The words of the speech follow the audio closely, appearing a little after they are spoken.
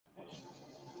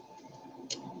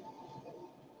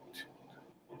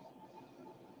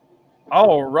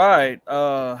All right.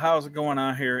 How's it going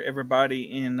out here,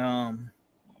 everybody in I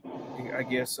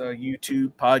guess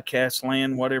YouTube, podcast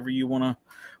land, whatever you wanna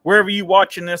wherever you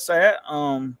watching this at.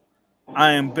 I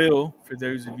am Bill, for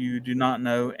those of you who do not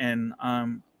know, and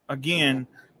I'm again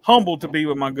humbled to be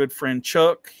with my good friend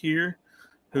Chuck here,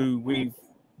 who we've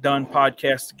done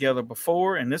podcasts together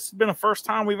before, and this has been the first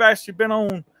time we've actually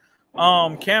been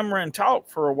on camera and talk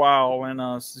for a while, and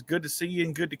it's good to see you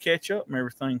and good to catch up and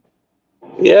everything.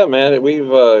 Yeah, man,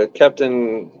 we've kept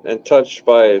in touch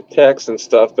by text and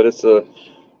stuff, but it's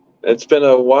been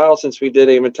a while since we did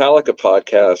a Metallica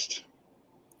podcast.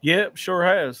 Yep, sure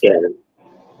has. Yeah.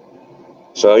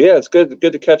 So yeah, it's good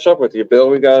to catch up with you, Bill.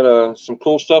 We got some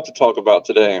cool stuff to talk about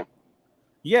today.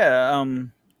 Yeah,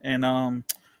 and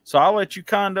so I'll let you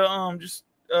kind of just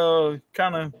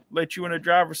kind of let you in the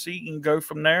driver's seat and go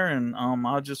from there, and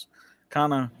I'll just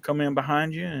kind of come in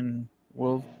behind you and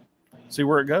we'll see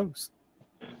where it goes.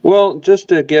 Well, just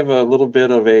to give a little bit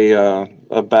of a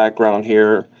background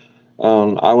here,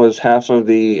 I was half of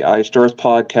the Iced Earth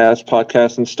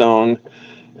podcast and Stone,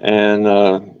 and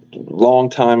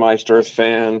long time Iced Earth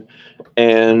fan,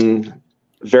 and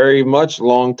very much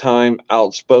long time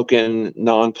outspoken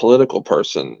non-political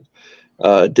person.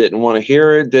 Didn't want to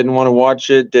hear it, didn't want to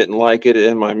watch it, didn't like it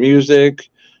in my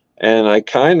music, and I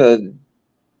kind of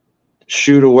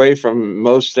shoot away from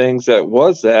most things that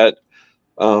was that.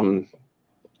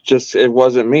 Just it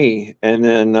wasn't me. And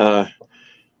then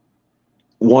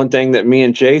one thing that me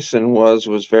and Jason was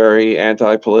very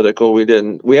anti-political.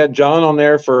 We had John on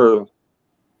there for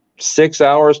 6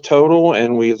 hours total,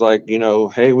 and we like,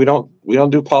 hey, we don't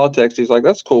do politics. He's like,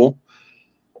 that's cool.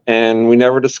 And we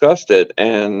never discussed it.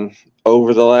 And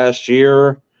over the last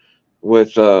year,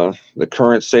 with the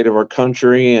current state of our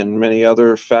country and many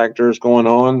other factors going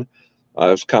on,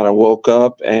 I've kind of woke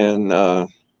up and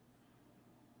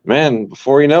man,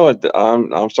 before you know it,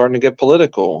 I'm starting to get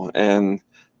political, and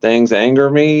things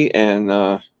anger me, and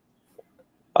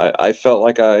I felt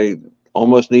like I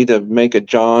almost need to make a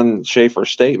Jon Schaffer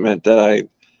statement that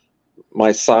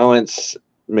my silence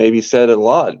maybe said a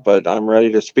lot, but I'm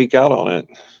ready to speak out on it.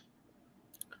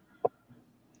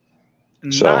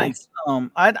 Nice.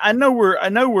 I know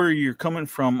where you're coming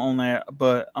from on that,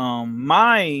 but of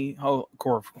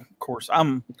course,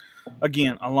 I'm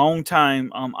again a long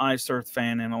time Ice Earth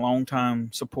fan and a long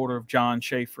time supporter of Jon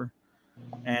Schaffer,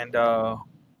 and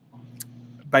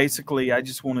basically I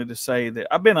just wanted to say that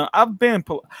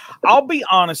I'll be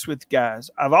honest with you guys,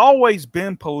 I've always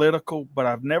been political, but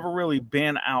I've never really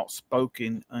been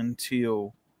outspoken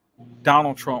until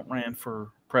Donald Trump ran for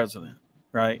president,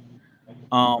 right?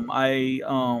 I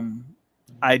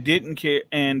didn't care,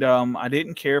 and I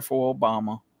didn't care for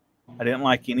Obama. I didn't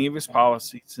like any of his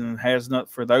policies, and it has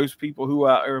not for those people who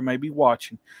out there may be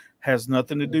watching, has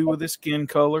nothing to do with his skin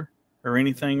color or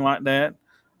anything like that.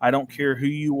 I don't care who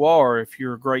you are. If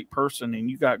you're a great person and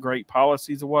you got great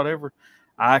policies or whatever,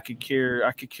 I could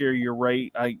care your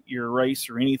race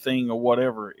or anything or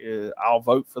whatever. I'll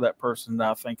vote for that person that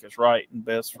I think is right and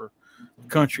best for the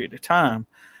country at the time.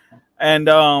 And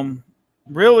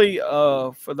really,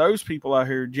 for those people out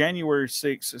here, January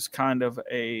 6th is kind of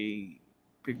a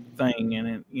big thing, and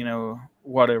it,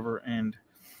 whatever. And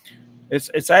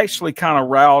it's actually kind of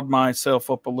riled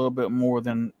myself up a little bit more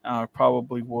than I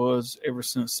probably was ever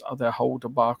since that whole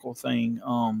debacle thing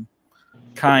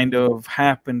kind of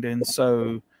happened. And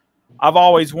so I've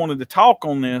always wanted to talk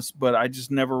on this, but I just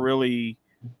never really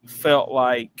felt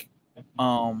like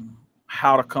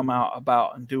how to come out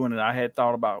about and doing it. I had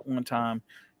thought about one time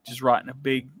just writing a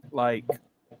big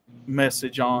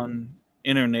message on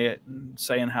internet and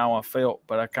saying how I felt,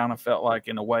 but I kind of felt like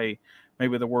in a way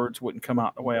maybe the words wouldn't come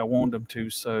out the way I wanted them to.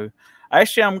 So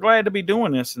actually I'm glad to be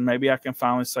doing this, and maybe I can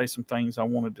finally say some things I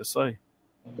wanted to say.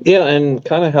 Yeah, and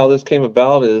kind of how this came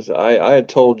about is I had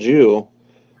told you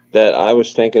that I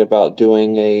was thinking about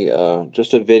doing a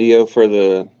just a video for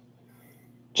put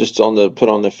on the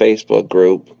Facebook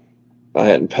group. I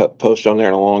hadn't posted on there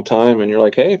in a long time, and you're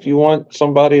like, hey, if you want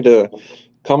somebody to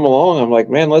come along, I'm like,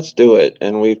 man, let's do it.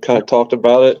 And we kind of talked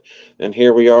about it, and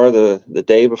here we are the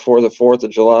day before the 4th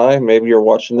of July. Maybe you're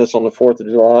watching this on the 4th of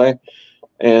July,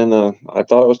 and I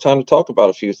thought it was time to talk about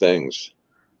a few things.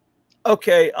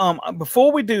 Okay,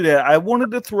 before we do that, I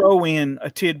wanted to throw in a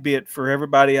tidbit for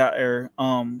everybody out there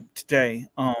today.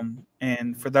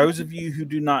 And for those of you who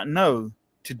do not know,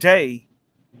 today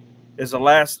is in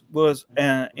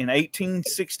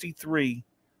 1863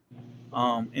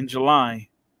 in July.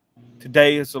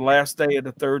 Today is the last day of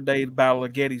the third day of the Battle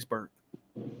of Gettysburg.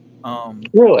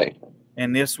 Really?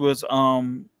 And this was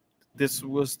and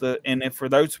for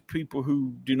those people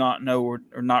who do not know or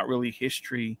are not really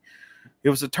history it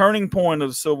was the turning point of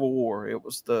the Civil War. It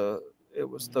was the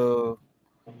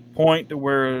point to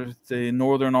where the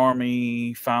Northern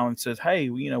Army finally said, "Hey,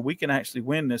 we can actually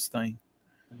win this thing,"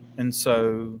 and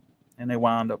they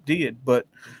wound up did. But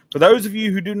for those of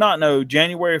you who do not know,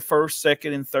 January 1st,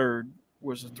 2nd, and 3rd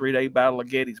was a 3-day battle of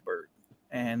Gettysburg,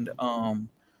 and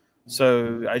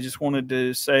so I just wanted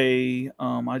to say,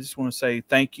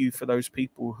 thank you for those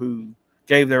people who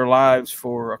gave their lives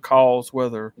for a cause,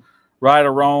 whether right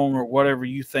or wrong or whatever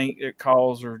you think it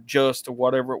cause or just or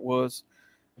whatever it was.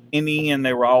 In the end,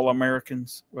 they were all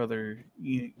Americans, whether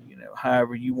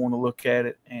however you want to look at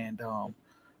it, and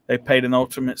they paid an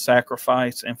ultimate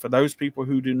sacrifice. And for those people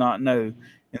who do not know,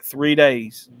 in 3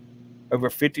 days, over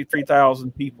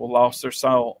 53,000 people lost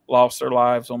their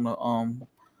lives on the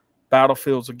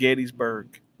battlefields of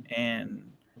Gettysburg, and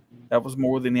that was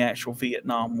more than the actual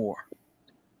Vietnam War.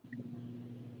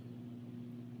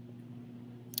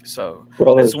 So,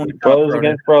 brothers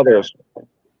against brothers.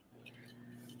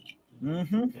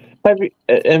 Mm-hmm.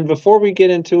 And before we get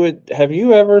into it, have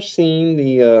you ever seen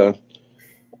the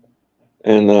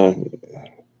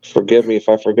forgive me if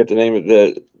I forget the name of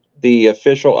the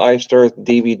official Iced Earth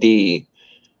DVD?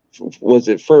 Was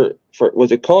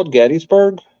it called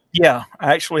Gettysburg? Yeah,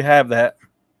 I actually have that.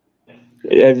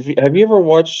 Have you ever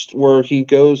watched where he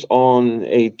goes on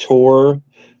a tour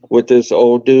with this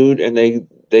old dude, and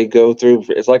they go through?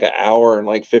 It's like an hour and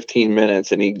like 15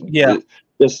 minutes, and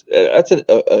that's an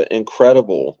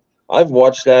incredible. I've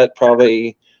watched that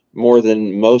probably more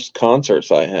than most concerts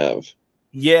I have.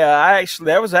 Yeah,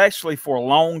 that was actually for a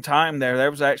long time there. That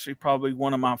was actually probably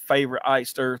one of my favorite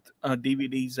Iced Earth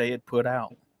DVDs they had put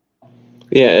out.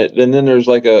 Yeah, and then there's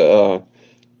like a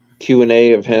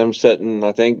Q&A of him sitting,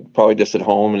 I think, probably just at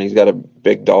home, and he's got a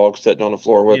big dog sitting on the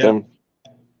floor with him.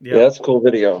 Yeah, that's a cool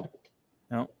video.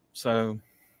 Yeah. So.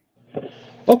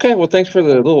 Okay, well, thanks for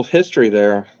the little history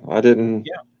there. I didn't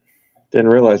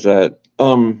realize that.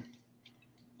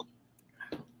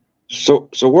 So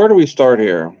where do we start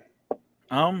here?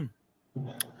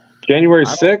 January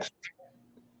 6th?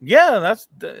 Yeah,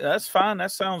 that's fine.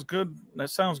 That sounds good.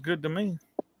 That sounds good to me.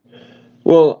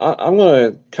 Well, I'm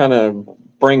going to kind of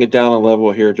bring it down a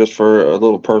level here just for a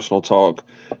little personal talk.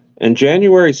 And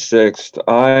January 6th,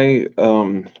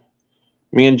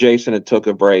 me and Jason had took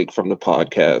a break from the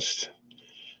podcast.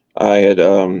 I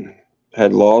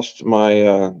had lost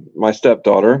my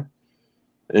stepdaughter,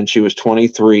 and she was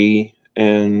 23,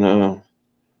 and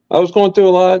I was going through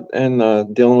a lot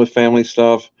and dealing with family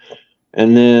stuff.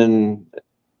 And then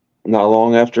not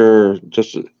long after,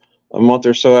 just a month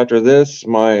or so after this,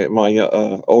 my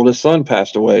oldest son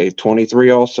passed away, 23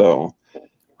 also.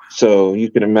 So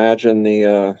you can imagine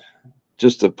the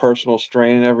just the personal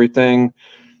strain and everything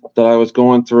that I was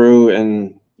going through.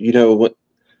 And,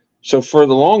 so for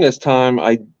the longest time,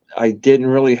 I didn't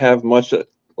really have much.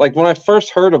 Like when I first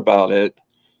heard about it,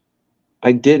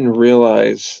 I didn't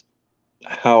realize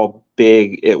how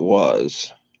big it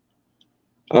was.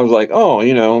 I was like,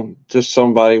 oh, just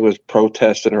somebody was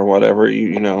protesting or whatever,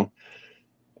 and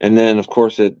then of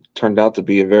course it turned out to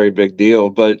be a very big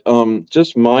deal. But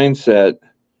just mindset,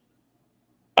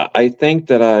 I think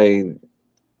that I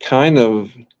kind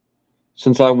of,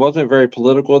 since I wasn't very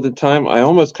political at the time, I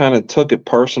almost kind of took it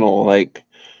personal. Like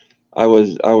I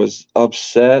was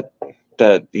upset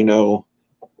that,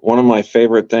 one of my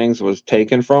favorite things was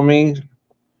taken from me,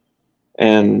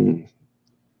 and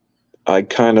I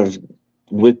kind of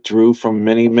withdrew from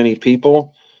many, many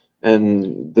people.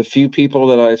 And the few people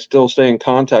that I still stay in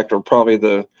contact are probably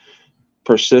the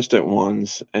persistent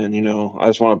ones. And, I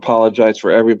just want to apologize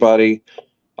for everybody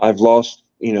I've lost,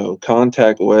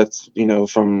 contact with,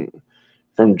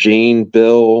 from Gene,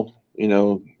 Bill,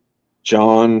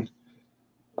 John,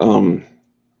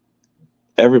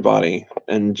 everybody,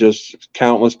 and just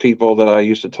countless people that I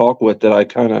used to talk with that I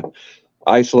kind of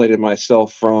isolated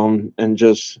myself from and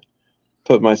just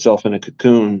put myself in a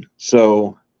cocoon.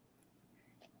 So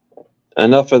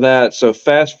enough of that. So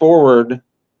fast forward,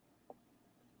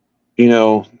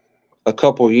 a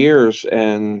couple years,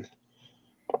 and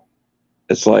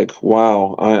it's like,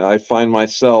 wow, I find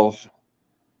myself,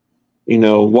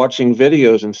 watching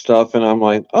videos and stuff, and I'm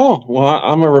like, oh, well,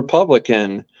 I'm a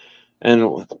Republican,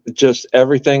 and just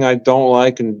everything I don't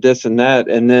like and this and that.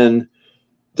 And then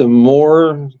the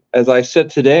more, as I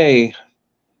said today,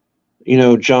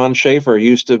 Jon Schaffer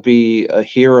used to be a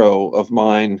hero of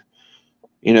mine,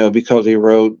 because he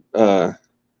wrote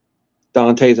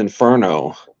Dante's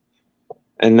Inferno.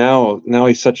 And now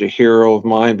he's such a hero of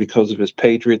mine because of his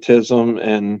patriotism.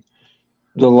 And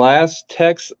the last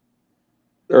text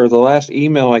or the last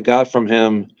email I got from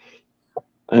him,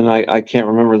 and I can't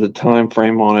remember the time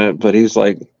frame on it, but he's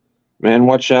like, man,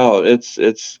 watch out.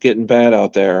 It's getting bad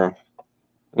out there.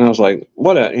 And I was like,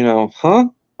 what huh?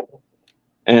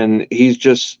 And he's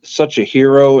just such a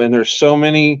hero. And there's so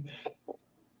many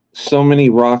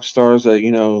rock stars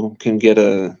that, can get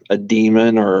a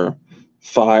demon or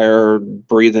fire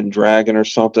breathing dragon or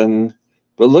something.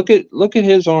 But look at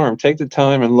his arm. Take the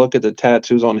time and look at the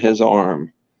tattoos on his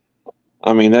arm.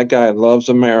 I mean, that guy loves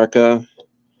America,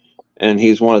 and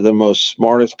he's one of the most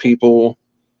smartest people,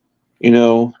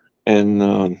 and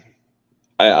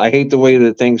I hate the way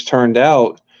that things turned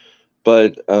out,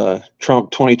 but Trump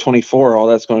 2024, all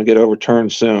that's going to get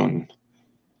overturned soon.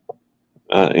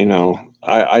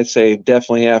 I say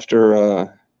definitely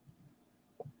after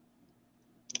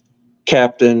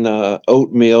Captain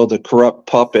Oatmeal, the corrupt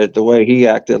puppet, the way he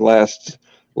acted last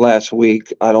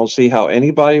week, I don't see how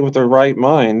anybody with their right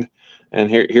mind, and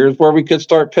here's where we could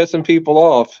start pissing people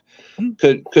off,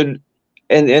 could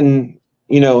and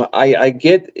I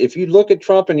get, if you look at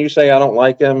Trump and you say I don't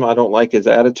like him, I don't like his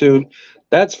attitude,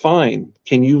 that's fine.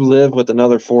 Can you live with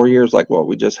another 4 years like what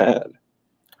we just had?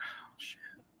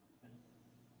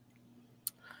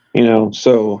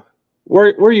 So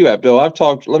where are you at, Bill? I've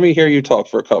talked. Let me hear you talk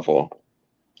for a couple.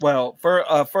 Well,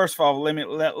 first of all, let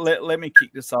me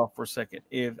kick this off for a second.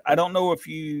 If I don't know if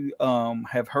you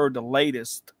have heard the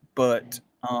latest, but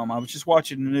I was just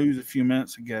watching the news a few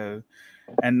minutes ago,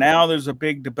 and now there's a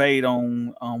big debate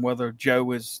on whether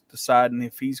Joe is deciding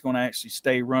if he's going to actually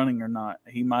stay running or not.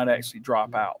 He might actually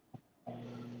drop out.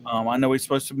 I know he's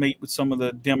supposed to meet with some of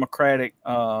the big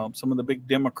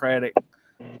Democratic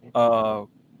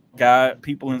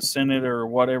people in Senate or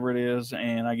whatever it is,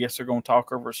 and I guess they're going to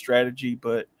talk over a strategy,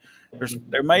 but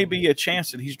there may be a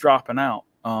chance that he's dropping out.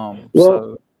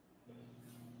 So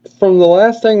from the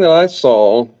last thing that I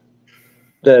saw,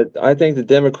 that I think the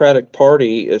Democratic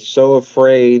Party is so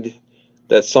afraid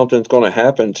that something's going to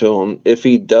happen to him if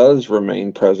he does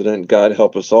remain president, God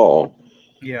help us all.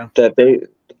 Yeah. That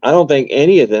I don't think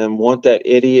any of them want that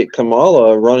idiot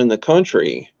Kamala running the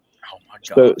country. Oh my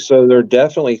God. So they're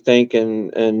definitely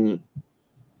thinking, and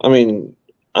I mean,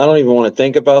 I don't even want to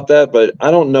think about that, but I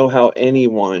don't know how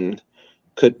anyone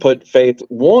could put faith,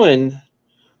 one,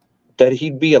 that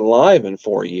he'd be alive in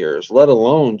 4 years, let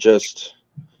alone just,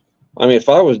 I mean, if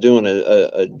I was doing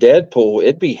a Deadpool,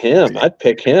 it'd be him. I'd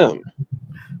pick him.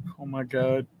 Oh my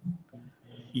God.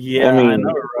 Yeah, I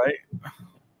know, right?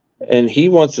 And he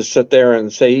wants to sit there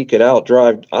and say he could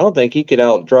outdrive. I don't think he could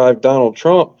outdrive Donald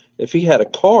Trump if he had a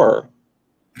car.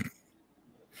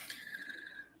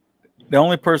 The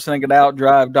only person that could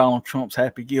outdrive Donald Trump's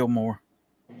Happy Gilmore.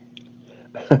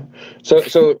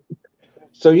 So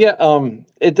yeah,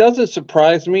 it doesn't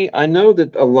surprise me. I know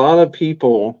that a lot of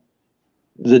people,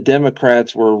 the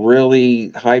Democrats, were really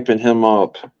hyping him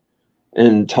up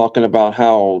and talking about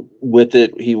how with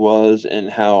it he was and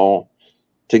how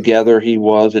together he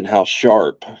was and how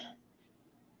sharp.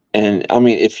 And I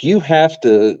mean, if you have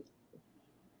to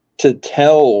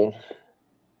tell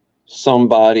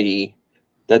somebody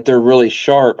that they're really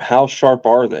sharp, how sharp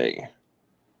are they?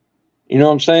 You know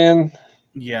what I'm saying?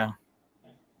 Yeah.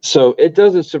 So it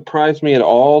doesn't surprise me at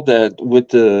all that with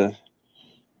the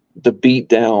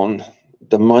beatdown,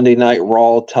 the Monday Night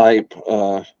Raw type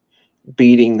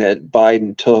beating that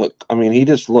Biden took, I mean, he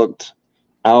just looked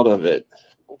out of it.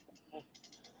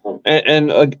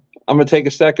 And I'm going to take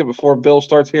a second before Bill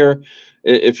starts here.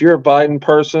 If you're a Biden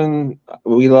person,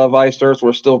 we love Iced Earth.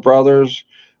 We're still brothers.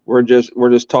 We're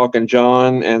just talking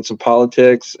John and some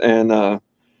politics, and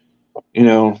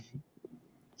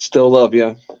still love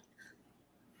you.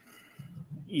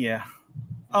 Yeah.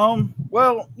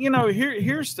 Well,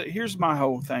 here's my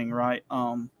whole thing, right?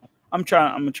 I'm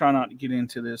gonna try not to get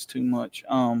into this too much.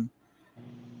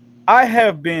 I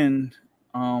have been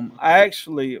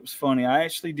it was funny. I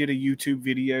actually did a YouTube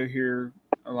video here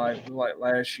like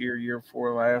last year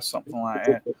before last, something like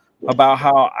that, about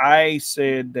how I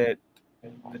said that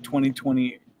the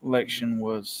 2020 election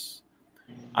was,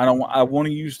 I want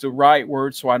to use the right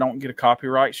word so I don't get a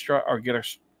copyright strike or get a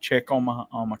check on my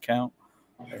account.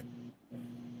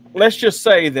 Let's just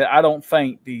say that I don't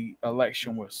think the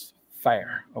election was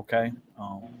fair. Okay.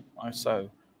 So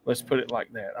let's put it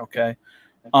like that. Okay.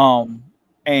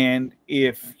 And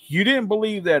if you didn't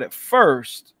believe that at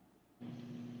first,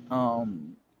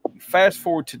 fast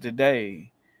forward to today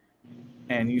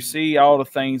and you see all the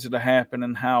things that have happened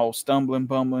and how stumbling,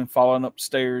 bumbling, falling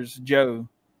upstairs Joe,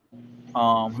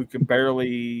 who can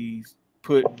barely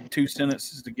put two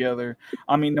sentences together.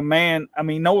 I mean, the man, I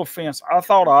mean, no offense. I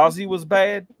thought Ozzy was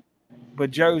bad,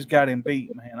 but Joe's got him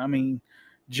beat, man. I mean,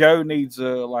 Joe needs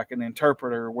like an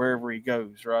interpreter wherever he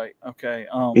goes, right? Okay.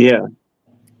 Yeah.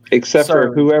 Except for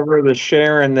So whoever the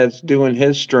Sharon that's doing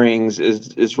his strings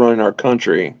is running our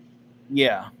country.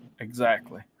 yeah,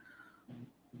 exactly.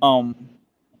 Um,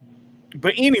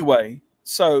 but anyway,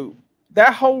 so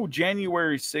that whole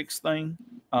January 6th thing,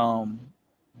 um,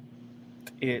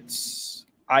 it's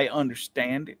I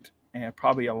understand it, and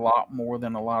probably a lot more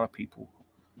than a lot of people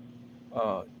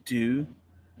do.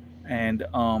 And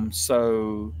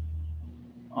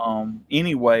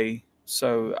anyway,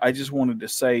 so I just wanted to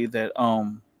say that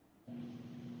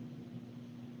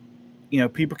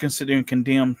people can sit there and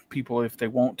condemn people if they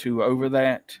want to over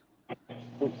that,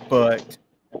 but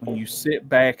when you sit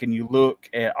back and you look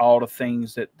at all the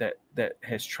things that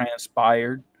has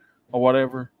transpired or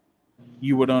whatever,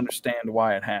 you would understand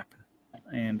why it happened.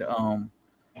 And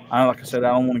I like I said,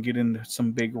 I don't want to get into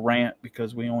some big rant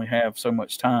because we only have so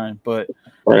much time. But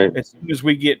Right. as soon as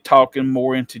we get talking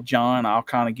more into Jon, I'll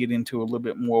kind of get into a little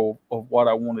bit more of what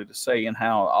I wanted to say and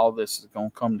how all this is going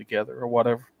to come together or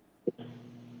whatever.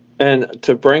 And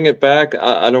to bring it back,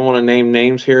 I don't want to name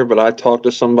names here, but I talked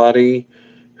to somebody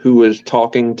who was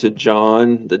talking to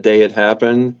Jon the day it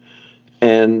happened,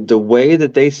 and the way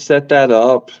that they set that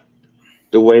up,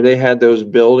 the way they had those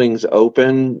buildings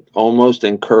open, almost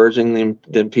encouraging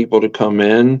them people to come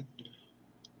in.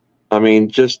 I mean,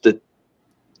 just the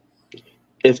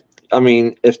if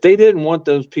if they didn't want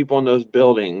those people in those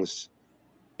buildings,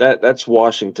 that's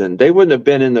Washington. They wouldn't have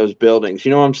been in those buildings.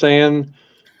 You know what I'm saying?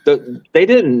 They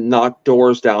didn't knock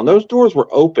doors down. Those doors were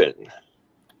open.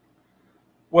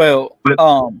 Well,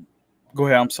 go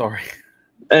ahead. I'm sorry.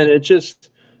 And it just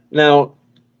now,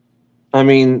 I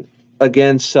mean,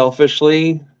 again,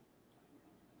 selfishly,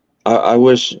 I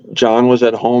wish Jon was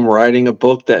at home writing a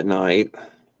book that night,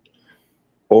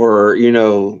 or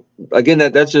again,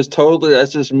 that's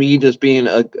just me just being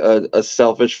a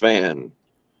selfish fan,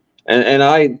 and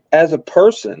I as a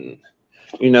person,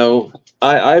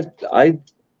 I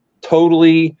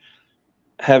totally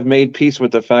have made peace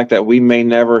with the fact that we may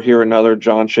never hear another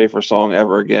Jon Schaffer song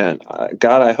ever again.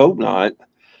 God, I hope not.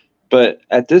 But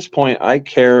at this point, I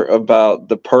care about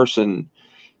the person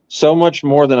so much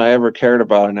more than I ever cared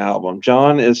about an album.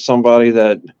 Jon is somebody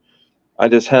that I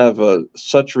just have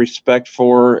such respect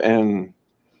for, and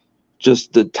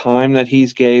just the time that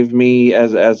he's gave me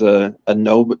as a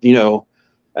no,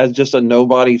 as just a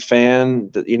nobody fan.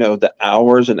 The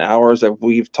hours and hours that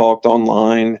we've talked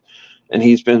online, and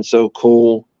he's been so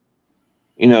cool.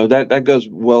 That goes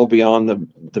well beyond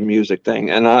the music thing.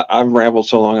 And I've rambled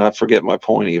so long I forget my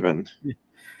point even.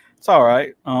 It's all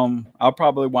right. I'll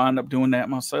probably wind up doing that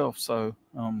myself. So,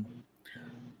 but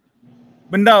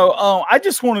no, I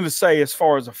just wanted to say, as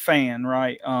far as a fan,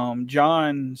 right?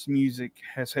 Jon's music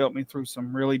has helped me through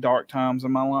some really dark times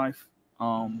in my life.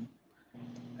 And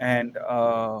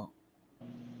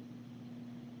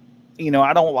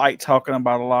I don't like talking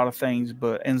about a lot of things,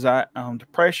 but anxiety,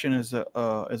 depression is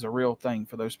a real thing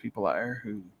for those people out there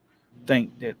who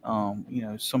think that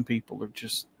some people are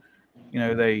just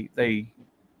they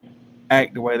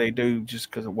act the way they do just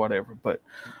because of whatever. But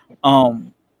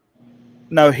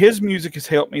no, his music has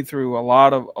helped me through a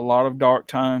lot of dark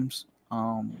times.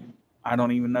 I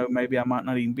don't even know. Maybe I might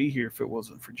not even be here if it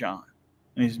wasn't for Jon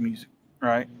and his music,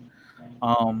 right?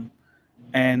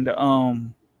 And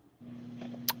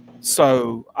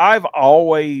so I've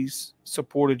always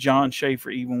supported Jon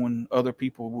Schaffer, even when other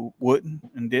people wouldn't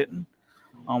and didn't.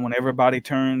 When everybody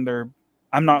turned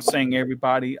I'm not saying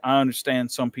everybody. I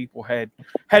understand some people had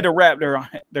to wrap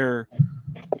their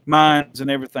minds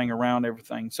and everything around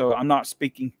everything. So I'm not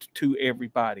speaking to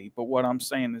everybody, but what I'm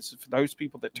saying is, for those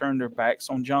people that turned their backs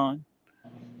on Jon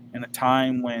in a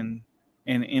time when,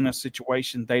 in a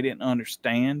situation they didn't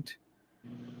understand,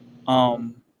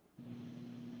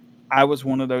 I was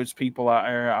one of those people out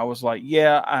there. I was like,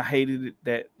 yeah, I hated it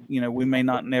that, we may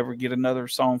not never get another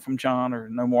song from Jon, or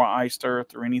no more Iced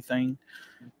Earth or anything.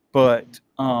 But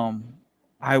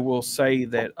I will say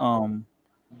that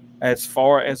as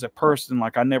far as a person,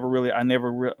 like I've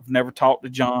never talked to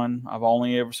Jon. I've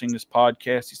only ever seen this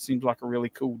podcast. He seems like a really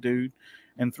cool dude.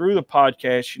 And through the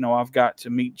podcast, I've got to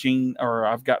meet Gene, or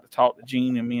I've got to talk to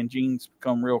Gene, and me and Gene's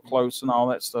become real close and all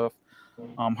that stuff.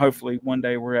 Hopefully one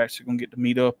day we're actually going to get to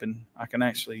meet up, and I can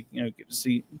actually, get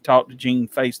to talk to Gene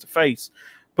face to face.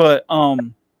 But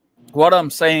what I'm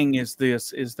saying is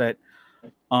that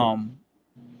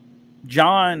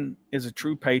Jon is a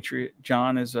true patriot.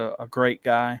 Jon is a great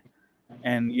guy.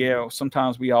 And yeah,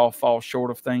 sometimes we all fall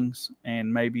short of things.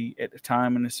 And maybe at the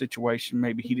time in the situation,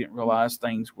 maybe he didn't realize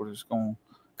things was going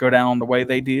to go down the way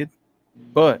they did.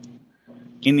 But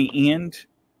in the end,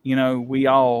 we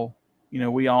all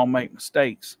make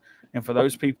mistakes. And for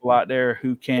those people out there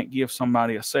who can't give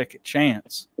somebody a second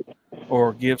chance,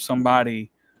 or give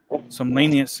somebody some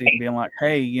leniency and being like,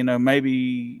 hey,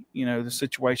 maybe, the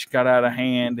situation got out of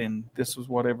hand and this was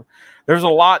whatever. There's a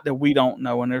lot that we don't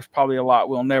know, and there's probably a lot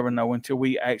we'll never know until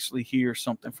we actually hear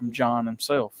something from Jon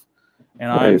himself. And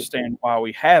I understand why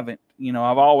we haven't.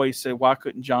 I've always said, why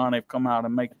couldn't Jon have come out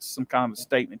and make some kind of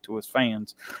statement to his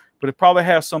fans? But it probably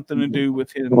has something to do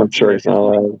with him. I'm sure it's not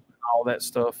all that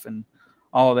stuff and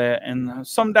all that. And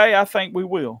someday I think we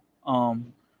will.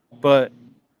 But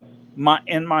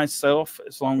myself,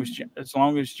 as long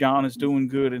as Jon is doing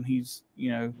good and he's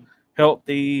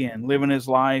healthy and living his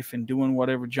life and doing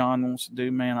whatever Jon wants to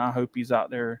do, man, I hope he's out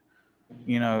there,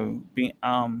 being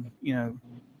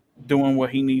doing what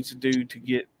he needs to do to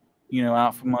get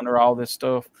out from under all this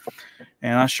stuff.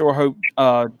 And I sure hope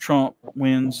Trump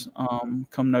wins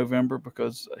come November,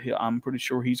 because I'm pretty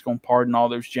sure he's going to pardon all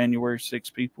those January 6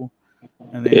 people,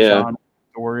 and then Jon won't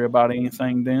have to worry about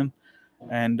anything then.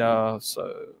 And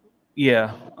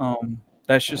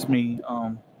that's just me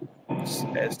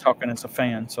as talking as a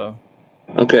fan. So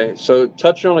okay, so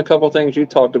touching on a couple things you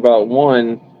talked about.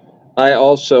 One, I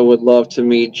also would love to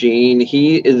meet Gene.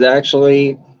 He is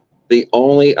actually the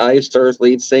only Iced Earth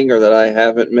lead singer that I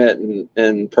haven't met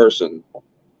in person.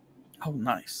 Oh,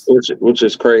 nice. Which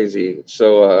is crazy.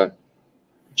 So,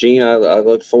 Gene, I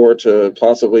look forward to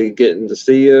possibly getting to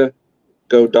see you.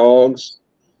 Go Dogs.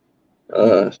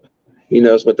 He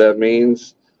knows what that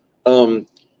means.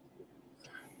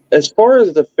 As far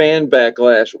as the fan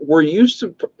backlash, we're used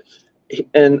to,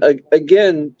 and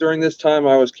again, during this time,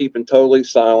 I was keeping totally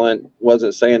silent,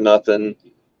 wasn't saying nothing.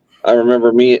 I remember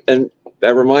and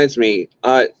that reminds me,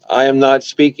 I am not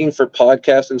speaking for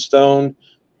Podcast and Stone.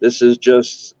 This is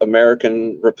just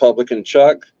American Republican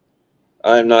Chuck.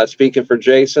 I am not speaking for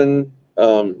Jason.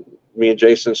 Me and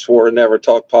Jason swore to never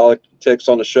talk politics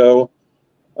on the show.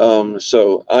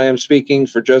 So I am speaking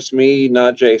for just me,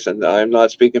 not Jason. I am not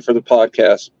speaking for the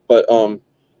podcast. But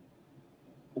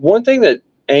one thing that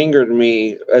angered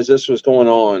me as this was going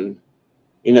on,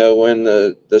 when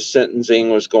the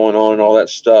sentencing was going on and all that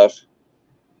stuff,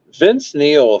 Vince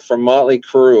Neil from Motley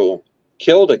Crue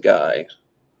killed a guy,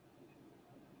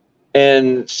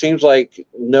 and seems like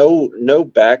no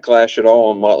backlash at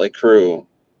all on Motley Crue.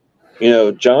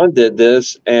 Jon did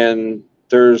this, and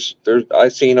there's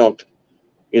I've seen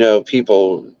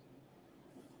people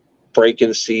breaking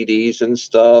CDs and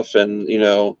stuff, and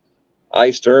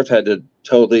Iced Earth had to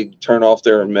totally turn off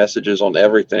their messages on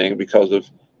everything because of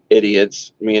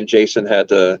idiots. Me and Jason had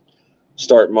to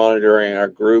start monitoring our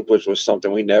group, which was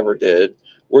something we never did.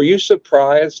 Were you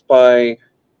surprised by,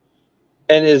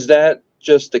 and is that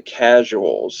just the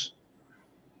casuals,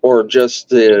 or just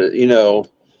the,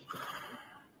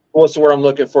 what's the word I'm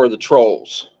looking for, the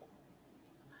trolls?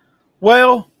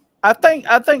 Well, I think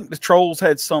the trolls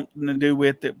had something to do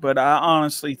with it, but I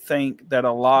honestly think that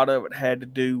a lot of it had to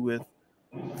do with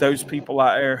those people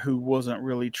out there who wasn't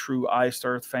really true Iced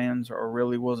Earth fans, or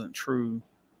really wasn't true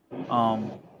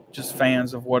just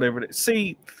fans of whatever it is.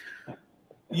 See,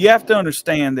 you have to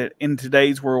understand that in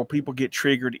today's world, people get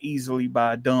triggered easily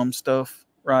by dumb stuff,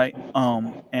 right?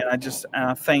 And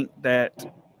I think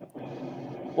that,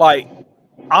 like,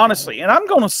 honestly, and I'm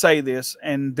going to say this,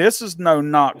 and this is no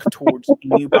knock towards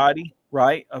anybody,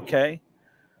 right? Okay.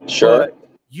 Sure. But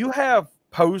you have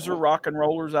poser rock and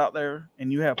rollers out there, and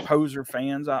you have poser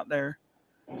fans out there.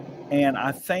 And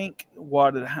I think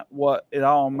what it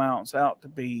all amounts out to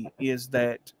be is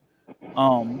that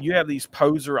you have these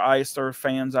poser Iced Earth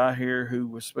fans out here who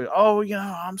was, oh,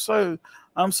 I'm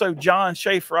so Jon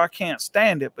Schaffer, I can't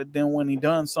stand it. But then when he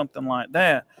done something like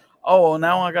that, oh,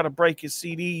 now I got to break his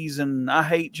CDs, and I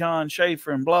hate Jon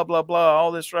Schaffer, and blah, blah, blah,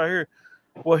 all this right here.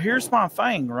 Well, here's my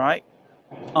thing, right?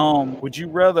 Would you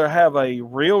rather have a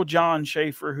real Jon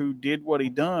Schaffer who did what he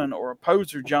done, or a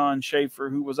poser Jon Schaffer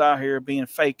who was out here being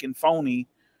fake and phony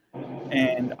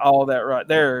and all that right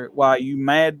there? Why, you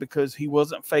mad because he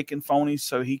wasn't fake and phony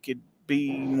so he could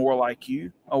be more like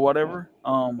you or whatever?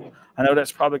 I know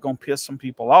that's probably going to piss some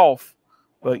people off,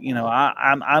 but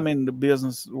I'm in the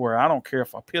business where I don't care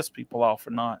if I piss people off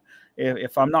or not.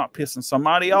 If I'm not pissing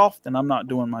somebody off, then I'm not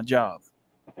doing my job.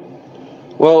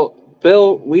 Well,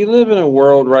 Bill, we live in a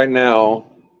world right now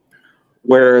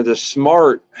where the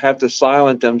smart have to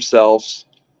silence themselves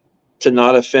to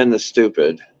not offend the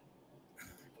stupid.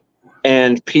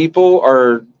 And people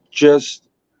are just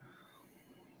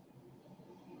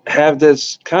have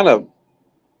this kind of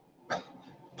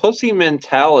pussy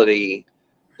mentality.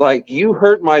 Like, you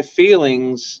hurt my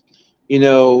feelings,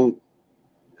 it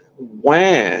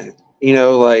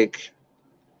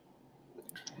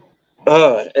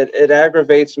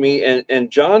aggravates me.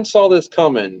 And Jon saw this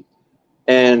coming,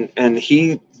 and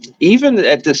he even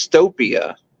at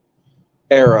dystopia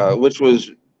era, which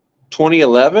was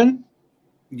 2011,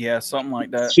 Yeah, something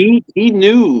like that. he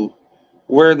knew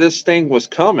where this thing was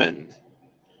coming.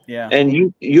 Yeah.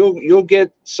 And you'll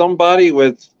get somebody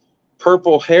with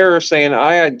purple hair saying,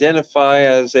 I identify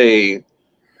as a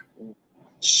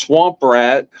swamp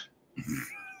rat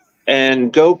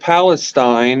and go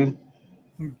Palestine,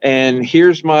 and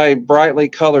here's my brightly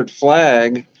colored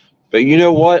flag. But you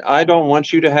know what? I don't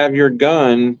want you to have your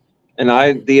gun,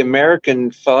 and the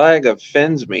American flag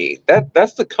offends me.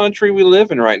 That's the country we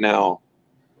live in right now.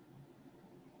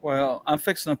 Well, I'm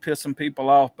fixing to piss some people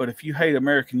off, but if you hate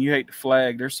American, you hate the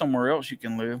flag, there's somewhere else you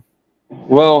can live.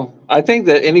 Well, I think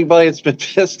that anybody that's been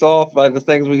pissed off by the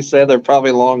things we said, they're probably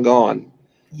long gone.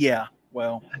 Yeah,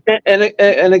 well,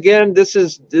 And again, this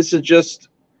is just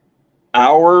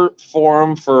our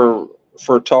forum for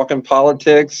talking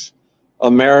politics,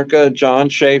 America, Jon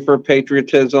Schaffer,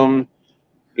 patriotism.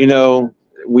 You know,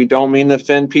 we don't mean to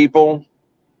offend people.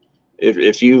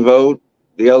 If you vote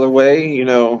the other way, you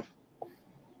know,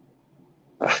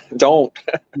 don't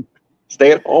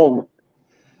stay at home.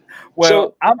 Well,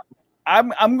 so,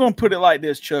 I'm going to put it like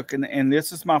this, Chuck, and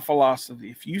this is my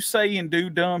philosophy. If you say and do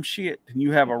dumb shit, then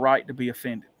you have a right to be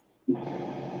offended.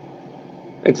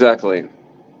 Exactly.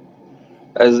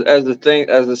 As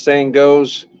the saying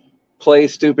goes, play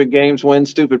stupid games, win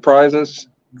stupid prizes.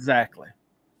 Exactly.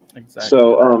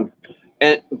 So,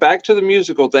 and back to the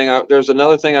musical thing. There's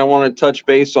another thing I want to touch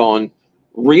base on.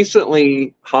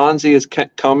 Recently, Hansi has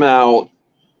come out,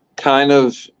 kind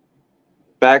of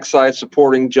backside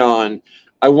supporting Jon.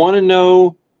 I want to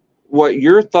know what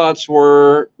your thoughts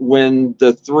were when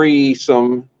the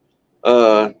threesome,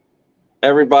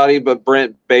 everybody but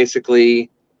Brent basically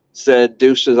said,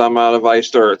 "Deuces, I'm out of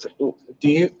Iced Earth."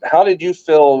 How did you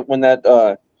feel when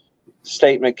that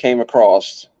statement came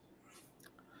across?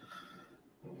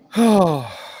 and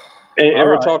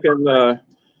we're talking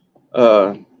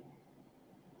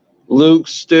Luke,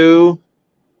 Stu,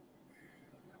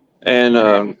 and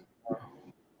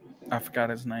I forgot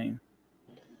his name.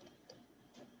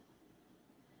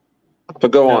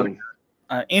 But go on.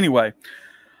 Anyway,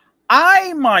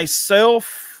 I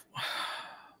myself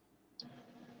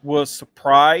was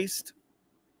surprised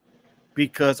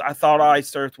because I thought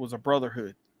Iced Earth was a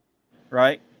brotherhood,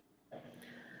 right?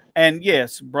 And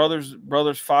yes, brothers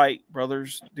fight,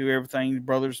 brothers do everything,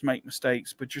 brothers make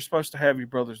mistakes, but you're supposed to have your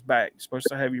brother's back. You're supposed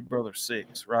to have your brother's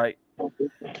six, right?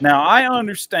 Now, I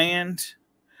understand,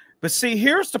 but see,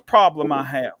 here's the problem I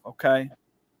have, okay?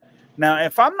 Now,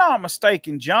 if I'm not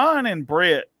mistaken, Jon and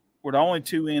Brett were the only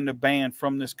two in the band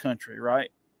from this country, right?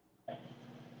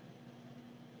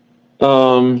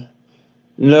 No,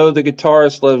 the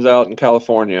guitarist lives out in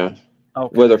California,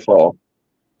 Witherfall.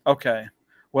 Okay.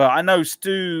 Well, I know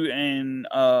Stu and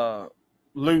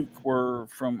Luke were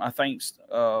from, I think,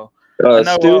 I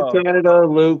know, Stu, Canada,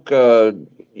 Luke,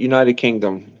 United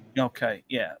Kingdom. Okay,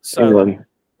 yeah. So England.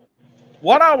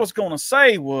 What I was going to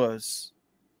say was,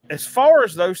 as far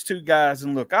as those two guys,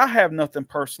 and look, I have nothing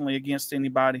personally against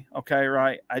anybody, okay,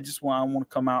 right? I want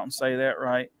to come out and say that,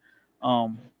 right?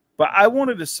 But I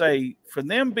wanted to say, for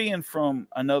them being from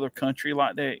another country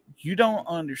like that, you don't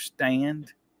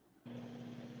understand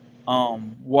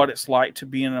what it's like to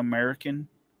be an American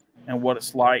and what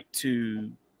it's like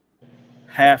to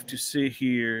have to sit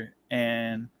here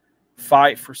and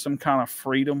fight for some kind of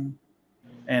freedom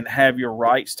and have your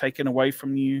rights taken away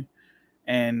from you,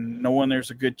 and knowing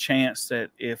there's a good chance that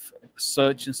if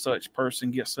such and such person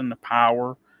gets into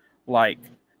power, like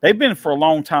they've been for a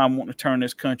long time wanting to turn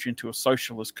this country into a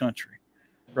socialist country,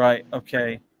 right?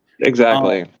 Okay.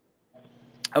 Exactly.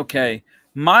 Okay.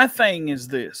 My thing is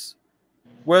this.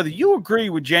 Whether you agree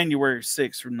with January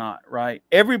 6th or not, right?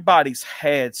 Everybody's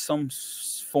had some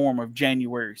form of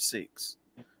January 6th.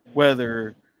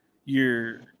 Whether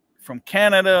you're from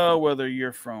Canada, whether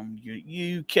you're from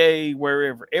UK,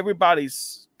 wherever,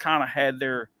 everybody's kind of had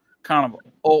their kind of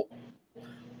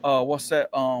what's that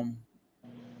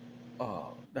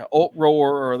that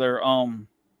uproar or their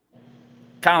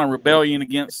kind of rebellion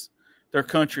against their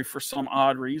country for some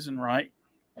odd reason, right?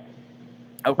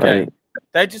 Okay. Right.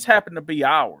 That just happened to be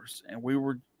ours, and we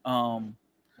were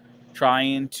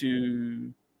trying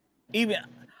to even.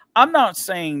 I'm not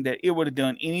saying that it would have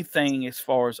done anything as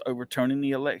far as overturning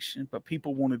the election, but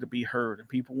people wanted to be heard, and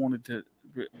people wanted to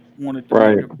make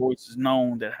their voices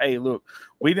known that, hey, look,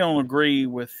 we don't agree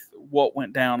with what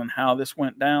went down and how this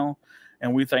went down,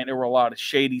 and we think there were a lot of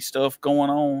shady stuff going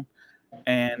on,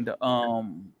 and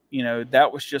you know,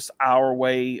 that was just our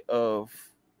way of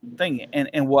thinking.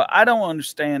 And what I don't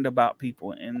understand about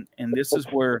people, and this is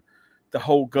where the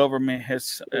whole government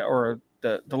has, or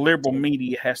the liberal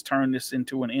media has turned this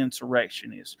into an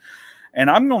insurrection is. And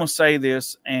I'm going to say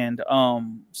this, and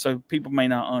so people may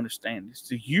not understand this.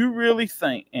 Do you really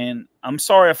think? And I'm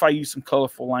sorry if I use some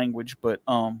colorful language, but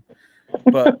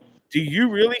do you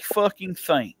really fucking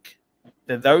think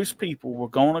that those people were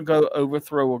going to go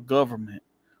overthrow a government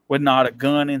with not a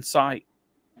gun in sight?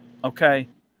 Okay,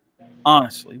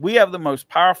 honestly, we have the most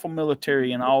powerful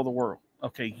military in all the world.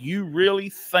 Okay, you really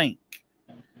think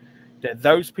that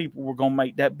those people were going to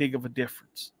make that big of a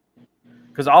difference?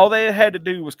 Because all they had to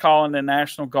do was call in the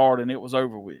National Guard and it was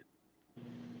over with.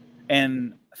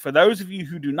 And for those of you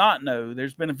who do not know,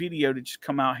 there's been a video that just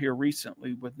come out here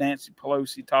recently with Nancy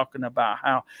Pelosi talking about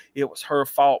how it was her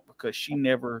fault because she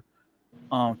never,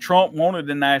 Trump wanted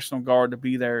the National Guard to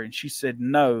be there and she said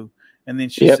no. And then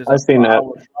she says, I've seen that. I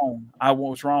was wrong. I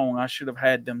was wrong. I should have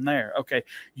had them there. Okay.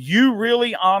 You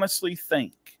really honestly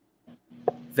think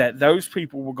that those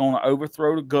people were going to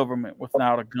overthrow the government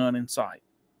without a gun in sight?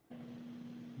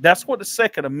 That's what the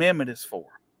Second Amendment is for.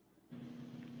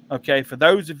 Okay, for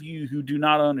those of you who do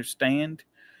not understand,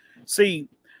 see,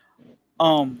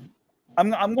 I'm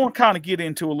going to kind of get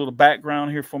into a little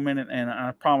background here for a minute, and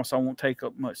I promise I won't take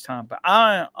up much time. But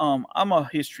I'm a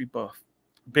history buff.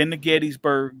 Been to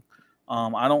Gettysburg.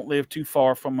 I don't live too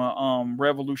far from a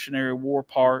Revolutionary War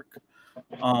park.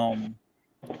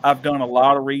 I've done a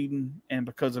lot of reading, and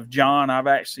because of John, I've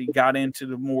actually got into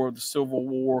the more of the Civil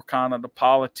War, kind of the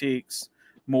politics,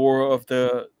 more of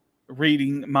the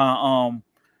reading my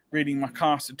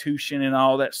Constitution and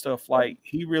all that stuff. Like,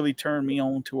 he really turned me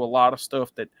on to a lot of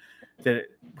stuff that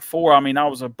before, I mean, I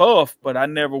was a buff, but I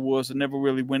never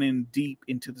really went in deep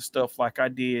into the stuff like I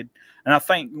did. And I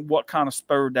think what kind of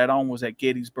spurred that on was that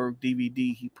Gettysburg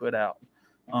DVD he put out.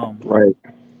 Right.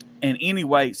 And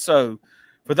anyway, so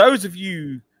for those of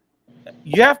you,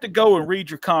 you have to go and read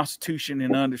your Constitution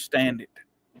and understand it.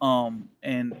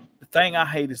 And the thing I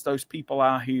hate is those people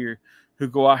out here who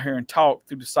go out here and talk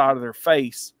through the side of their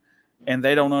face, and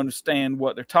they don't understand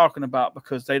what they're talking about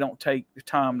because they don't take the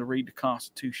time to read the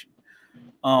Constitution.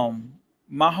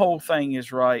 My whole thing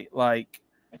is, right, like,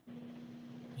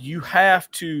 you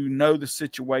have to know the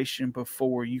situation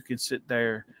before you can sit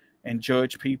there and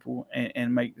judge people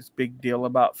and make this big deal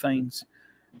about things.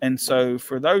 And so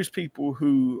for those people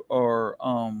who are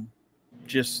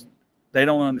just, they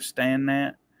don't understand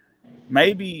that,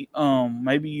 maybe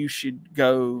you should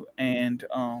go and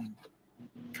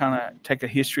kind of take a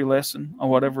history lesson or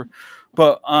whatever.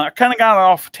 But I kind of got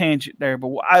off a tangent there. But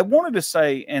what I wanted to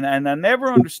say, and I never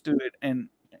understood it, and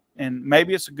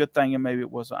maybe it's a good thing and maybe it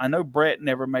wasn't. I know Brett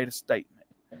never made a statement.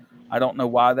 I don't know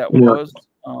why that was.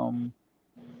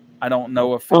 I don't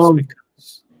know if it's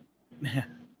because.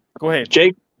 Go ahead.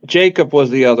 Jacob was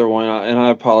the other one, and I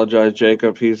apologize,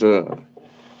 Jacob. He's a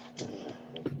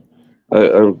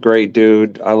great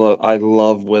dude. I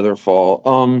love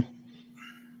Witherfall.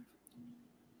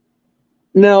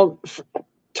 Now,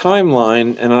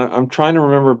 timeline, and I'm trying to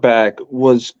remember back.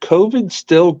 Was COVID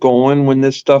still going when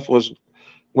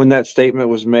that statement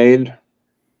was made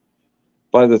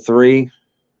by the three?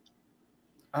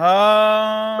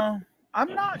 I'm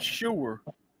not sure.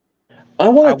 I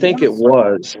want to think it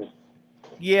was.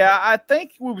 Yeah, I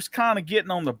think we was kind of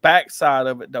getting on the backside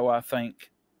of it, though. I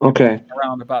think. Okay.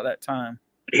 Around about that time.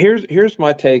 Here's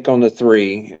my take on the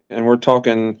three, and we're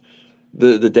talking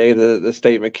the day the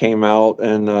statement came out,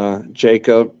 and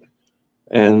Jacob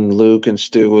and Luke and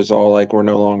Stu was all like, "We're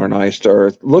no longer nice to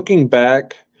Earth." Looking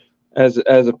back, as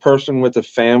a person with a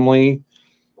family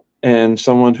and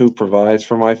someone who provides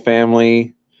for my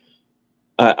family,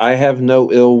 I have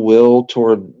no ill will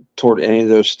toward any of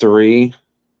those three.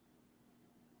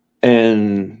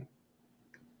 And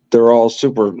they're all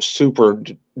super, super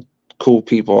cool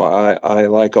people. I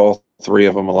like all three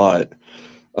of them a lot.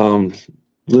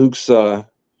 Luke's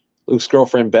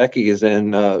girlfriend Becky is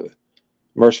in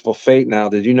Merciful Fate now.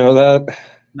 Did you know that?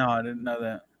 No, I didn't know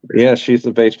that. Yeah, she's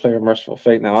the bass player of Merciful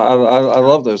Fate now. I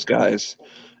love those guys.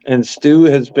 And Stu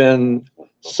has been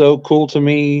so cool to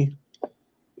me,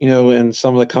 in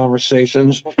some of the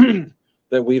conversations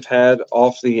that we've had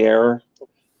off the air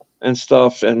and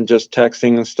stuff, and just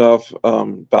texting and stuff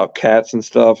about cats and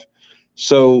stuff.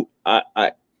 So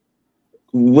I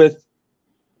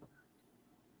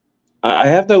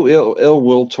have no ill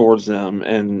will towards them.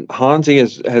 And Hansi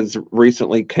has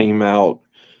recently came out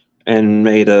and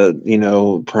made a,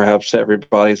 perhaps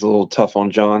everybody's a little tough on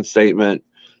John statement.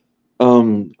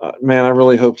 Man, I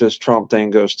really hope this Trump thing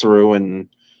goes through and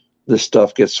this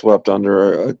stuff gets swept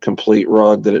under a complete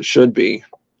rug that it should be.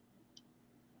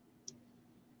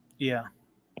 Yeah.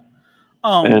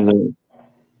 And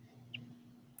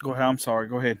go ahead. I'm sorry.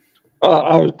 Go ahead.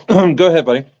 Go ahead,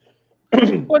 buddy.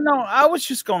 Well, no, I was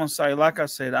just gonna say, like I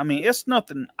said, I mean, it's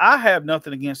nothing. I have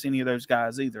nothing against any of those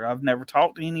guys either. I've never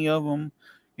talked to any of them.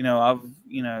 I've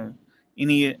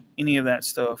any of that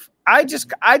stuff. I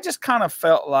just kind of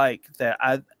felt like that.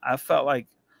 I felt like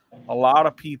a lot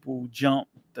of people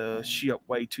jumped the ship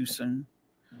way too soon,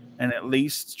 and at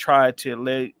least tried to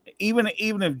let even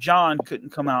if John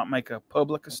couldn't come out and make a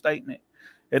public statement,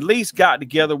 at least got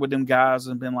together with them guys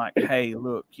and been like, hey,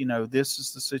 look, this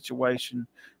is the situation.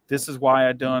 This is why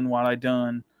I done what I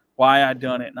done, why I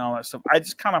done it, and all that stuff. I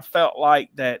just kind of felt like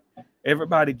that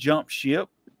everybody jumped ship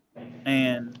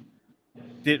and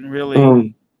didn't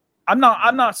really. I'm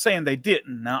not saying they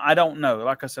didn't. Now I don't know.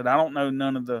 Like I said, I don't know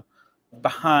none of the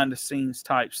behind the scenes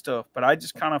type stuff, but I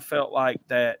just kind of felt like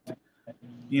that,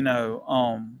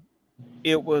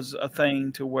 it was a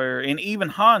thing to where, and even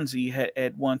Hansi had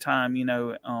at one time,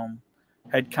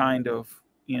 had kind of,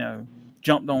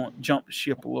 jumped the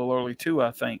ship a little early too,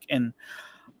 I think. And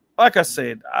like I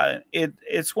said,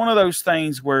 it's one of those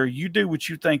things where you do what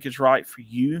you think is right for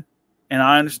you. And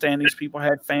I understand these people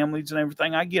had families and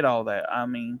everything. I get all that. I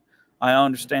mean, I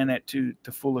understand that to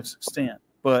the fullest extent.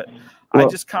 But I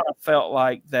just kind of felt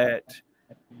like that.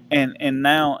 And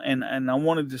now I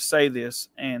wanted to say this,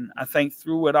 and I think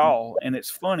through it all, and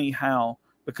it's funny how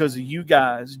because of you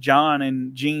guys, John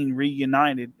and Gene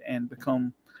reunited and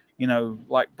become,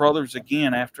 like brothers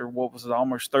again after what was it,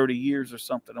 almost 30 years or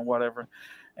something or whatever.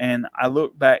 And I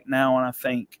look back now and I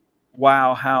think,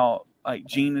 wow, how like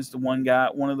Gene is the one guy,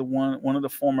 one of the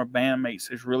former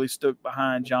bandmates has really stuck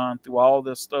behind John through all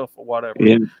this stuff or whatever.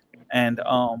 Yeah. And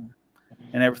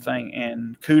everything.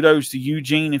 And kudos to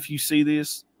Eugene if you see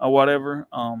this or whatever.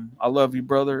 I love you,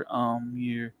 brother.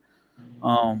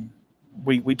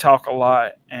 We talk a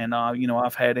lot, and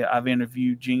I've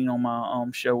interviewed Gene on my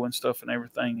show and stuff and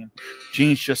everything. And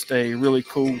Gene's just a really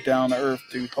cool, down to earth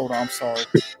dude. Hold on, I'm sorry.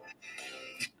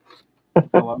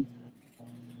 Hello.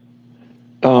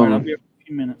 All right, I'll be up in a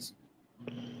few minutes.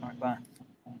 All right, bye.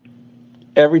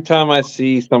 Every time I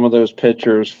see some of those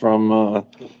pictures from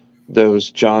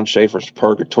those Jon Schaffer's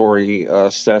Purgatory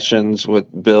sessions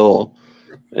with Bill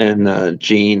and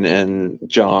Gene and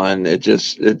John,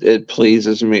 it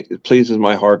pleases me. It pleases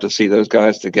my heart to see those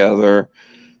guys together.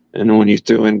 And when you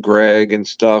threw in Greg and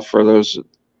stuff for those,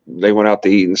 they went out to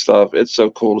eat and stuff. It's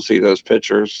so cool to see those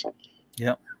pictures.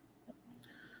 Yep.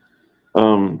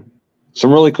 Some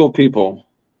really cool people.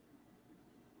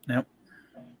 Yep.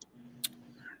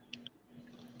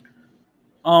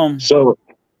 So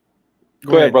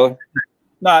go ahead, brother.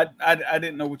 No, I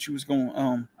didn't know what you was going.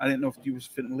 I didn't know if you was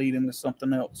fitting lead into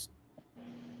something else.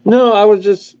 No, I was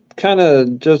just kind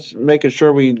of just making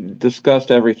sure we discussed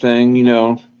everything.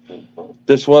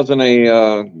 This wasn't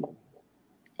a.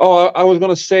 I was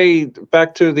going to say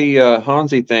back to the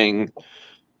Hansi thing.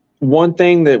 One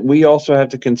thing that we also have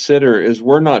to consider is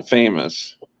we're not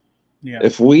famous. Yeah.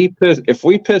 If we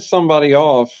piss somebody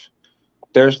off,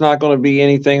 there's not going to be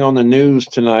anything on the news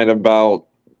tonight about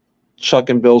Chuck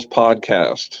and Bill's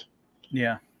podcast.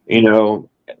 Yeah.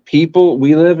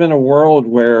 We live in a world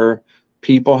where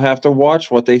people have to watch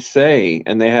what they say,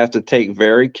 and they have to take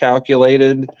very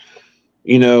calculated,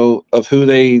 of who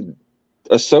they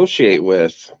associate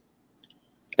with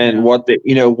and what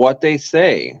they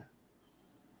say.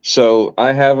 So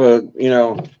I have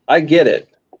I get it.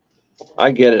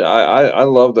 I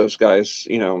love those guys.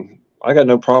 I got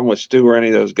no problem with Stu or any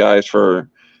of those guys for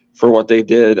what they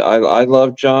did. I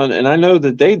love John, and I know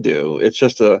that they do. It's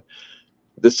just the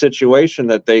situation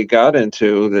that they got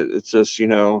into, that it's just,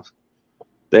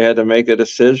 they had to make a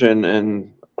decision,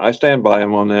 and I stand by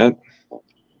them on that.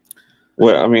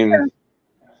 Well,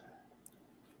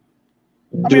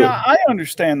 I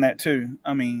understand that too.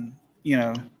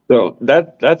 So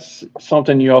that's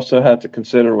something you also have to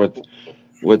consider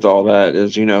with all that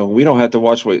is, we don't have to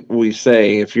watch what we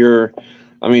say. If you're,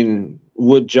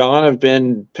 would John have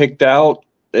been picked out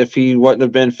if he wouldn't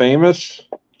have been famous,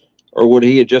 or would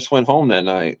he have just went home that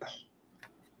night?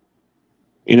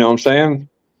 You know what I'm saying?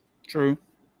 True.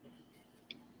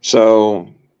 So,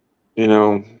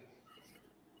 and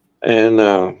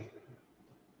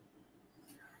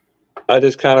I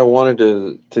just kind of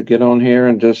wanted to get on here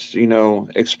and just,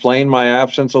 explain my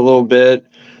absence a little bit,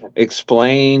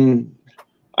 explain.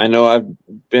 I know I've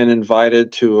been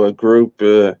invited to a group,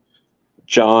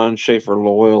 Jon Schaffer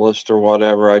loyalist or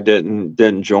whatever. I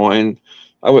didn't join.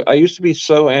 I used to be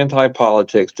so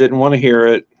anti-politics, didn't want to hear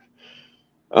it.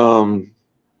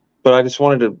 But I just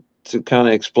wanted to kind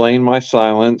of explain my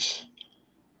silence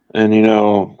and,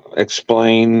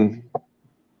 explain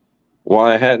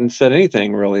why I hadn't said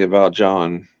anything really about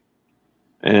John.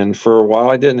 And for a while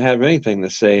I didn't have anything to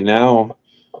say. Now,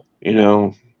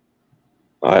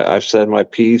 I've said my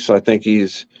piece. I think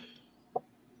he's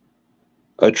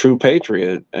a true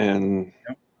patriot, and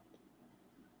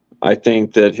I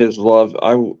think that his love.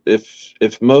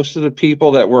 If most of the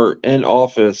people that were in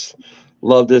office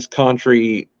love this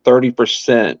country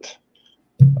 30%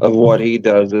 of what he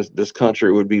does, this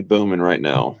country would be booming right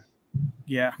now.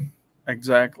 Yeah,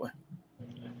 exactly.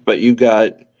 But you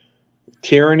got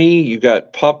tyranny, you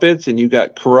got puppets, and you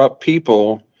got corrupt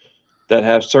people that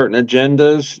have certain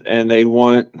agendas, and they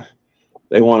want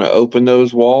to open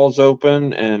those walls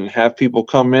open and have people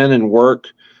come in and work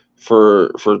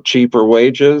for cheaper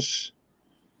wages,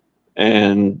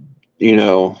 and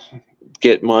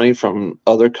get money from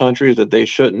other countries that they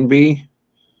shouldn't be.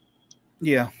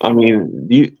 Yeah. I mean,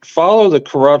 you follow the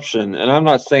corruption, and I'm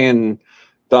not saying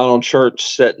Donald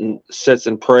Church sits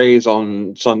and prays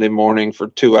on Sunday morning for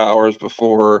 2 hours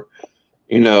before,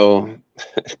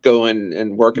 going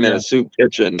and working in Yeah. a soup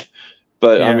kitchen.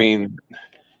 But I Yeah. mean,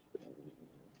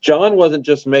 John wasn't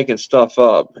just making stuff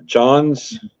up.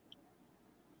 John's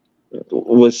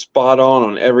was spot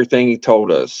on everything he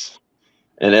told us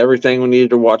and everything we needed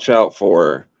to watch out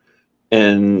for.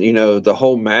 And, the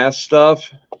whole mask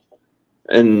stuff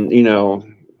and,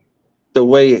 the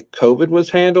way COVID was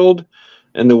handled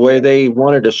and the way they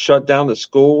wanted to shut down the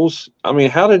schools. I mean,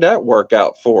 how did that work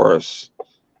out for us?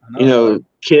 I know, right?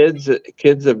 Kids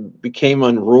that became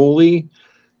unruly.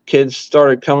 Kids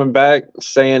started coming back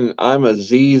saying, I'm a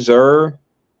Zer.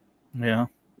 Yeah.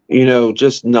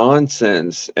 Just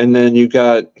nonsense. And then you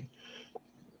got,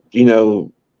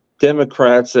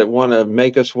 Democrats that want to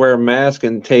make us wear a mask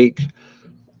and take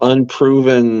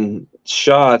unproven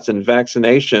shots and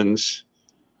vaccinations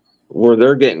where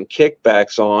they're getting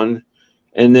kickbacks on.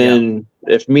 And then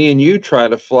if me and you try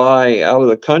to fly out of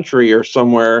the country or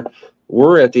somewhere,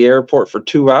 we're at the airport for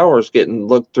 2 hours getting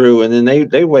looked through, and then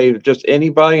they waive just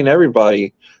anybody and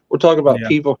everybody. We're talking about Yeah.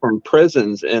 people from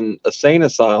prisons and insane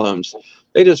asylums.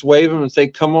 They just wave them and say,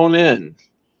 come on in.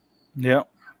 Yeah.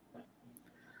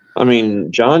 I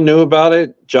mean, John knew about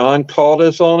it. John called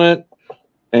us on it.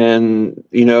 And,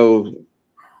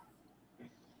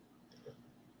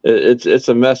 it's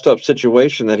a messed up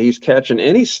situation that he's catching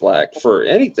any slack for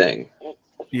anything.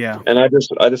 Yeah. And I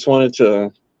just wanted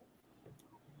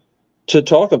to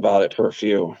talk about it for a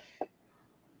few.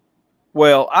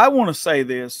 Well, I want to say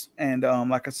this, and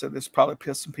like I said, this probably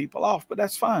pissed some people off, but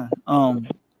that's fine.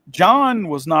 John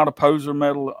was not a poser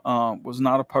was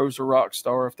not a poser rock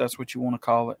star, if that's what you want to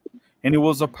call it, and he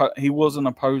wasn't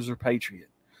a poser patriot.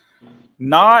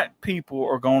 Not people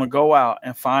are going to go out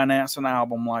and finance an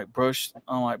album like Brush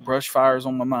Fires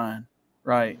on My Mind,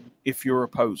 right? If you're a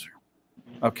poser,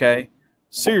 okay,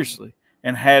 seriously,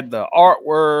 and had the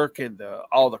artwork and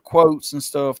all the quotes and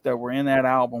stuff that were in that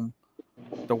album.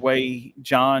 The way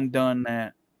John done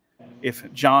that,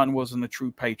 if John wasn't a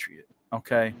true patriot,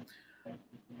 okay.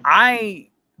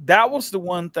 That was the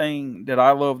one thing that I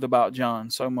loved about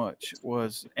John so much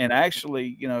was, and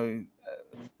actually,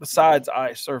 besides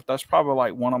I Surf, that's probably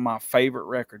like one of my favorite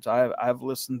records. I've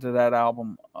listened to that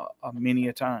album many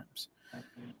a times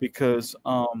because,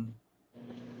 when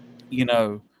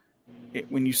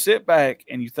you sit back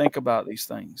and you think about these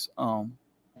things, all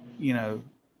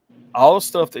the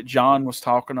stuff that John was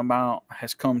talking about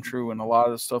has come true, and a lot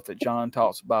of the stuff that John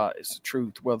talks about is the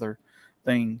truth. Whether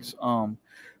things,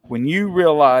 when you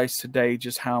realize today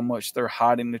just how much they're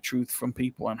hiding the truth from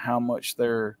people and how much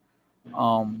they're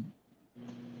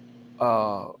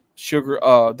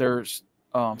there's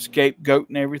scapegoat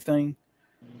and everything,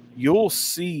 you'll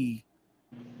see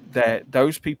that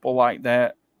those people like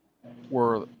that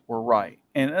were right.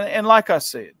 And like I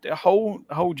said, the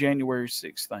whole January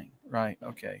 6th thing, right?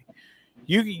 Okay.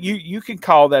 You can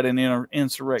call that an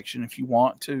insurrection if you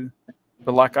want to,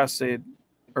 but like I said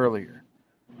earlier,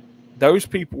 those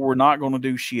people were not going to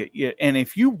do shit yet. And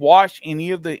if you watch any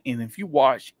of the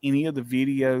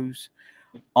videos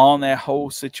on that whole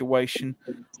situation,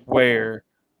 where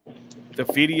the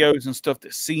videos and stuff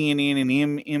that CNN and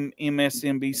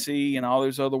MSNBC and all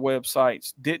those other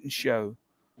websites didn't show,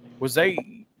 was they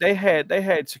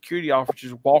had security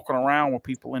officers walking around with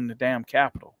people in the damn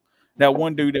Capitol. That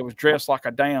one dude that was dressed like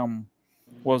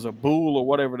was a bull or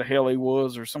whatever the hell he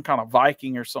was, or some kind of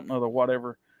Viking or something other,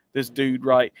 whatever. This dude,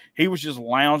 right? He was just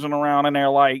lounging around in there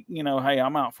like, hey,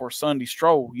 I'm out for a Sunday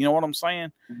stroll. You know what I'm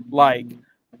saying? Like,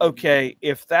 okay,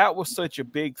 if that was such a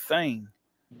big thing,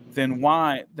 then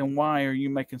why are you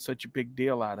making such a big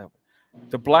deal out of it?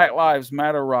 The Black Lives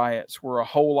Matter riots were a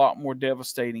whole lot more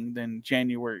devastating than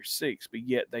January 6th, but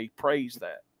yet they praised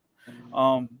that.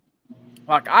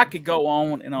 Like I could go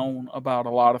on and on about a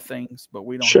lot of things, but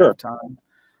we don't have time.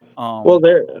 Well,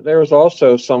 there was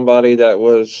also somebody that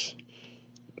was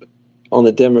on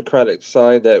the Democratic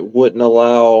side that wouldn't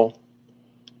allow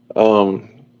um,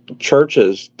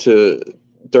 churches to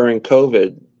during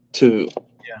COVID to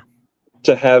Yeah.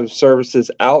 to have services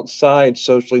outside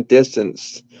socially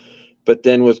distanced, but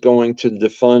then was going to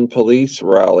defund police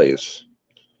rallies. I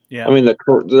Yeah. mean,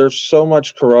 there's so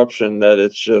much corruption that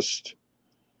it's just,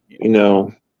 you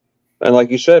know, and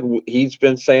like you said, he's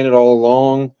been saying it all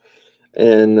along,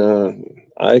 and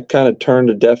I kind of turned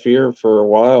a deaf ear for a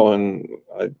while, and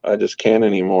I just can't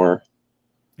anymore.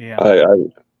 Yeah.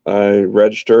 I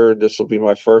registered. This will be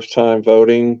my first time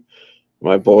voting.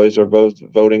 My boys are both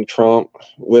voting Trump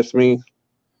with me,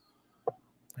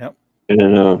 Yep.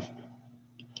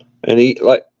 and he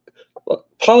like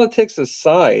politics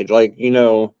aside, like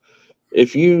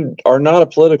if you are not a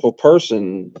political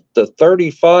person, the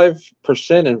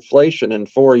 35% inflation in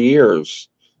 4 years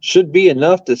should be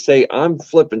enough to say I'm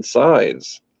flipping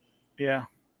sides. Yeah.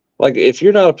 Like if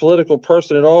you're not a political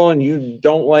person at all and you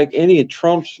don't like any of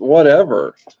Trump's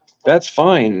whatever, that's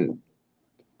fine.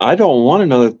 I don't want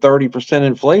another 30%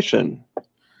 inflation.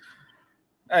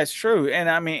 That's true. And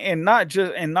I mean, and not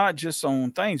just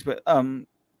on things, but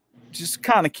just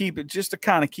kind of keep it just to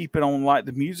kind of keep it on like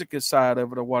the music side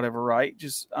of it or whatever, right?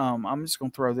 Just I'm just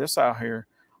gonna throw this out here.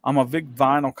 I'm a big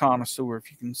vinyl connoisseur.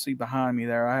 If you can see behind me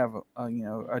there, I have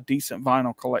a decent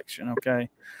vinyl collection. Okay,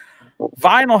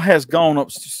 vinyl has gone up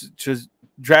just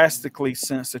drastically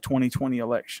since the 2020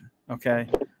 election. Okay,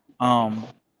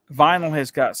 vinyl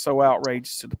has got so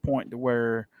outrageous to the point to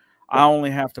where I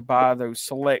only have to buy those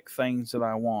select things that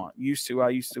I want. I used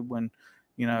to when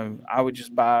I would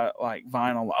just buy like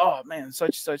vinyl. Oh man, such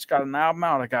and such got an album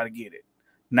out, I got to get it.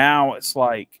 Now it's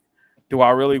like, do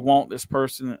I really want this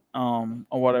person or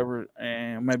whatever?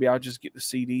 And maybe I'll just get the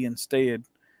CD instead.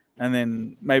 And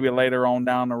then maybe later on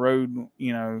down the road,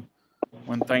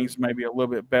 when things may be a little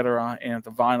bit better and if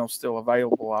the vinyl's still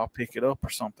available, I'll pick it up or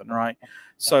something, right?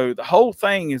 So the whole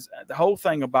thing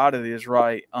about it is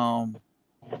right.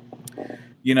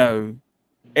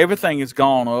 Everything has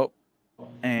gone up,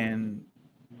 and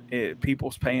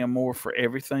people's paying more for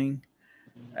everything.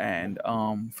 And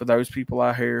for those people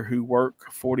out here who work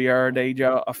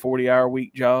 40-hour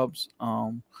week jobs,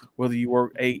 whether you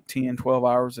work 8, 10, 12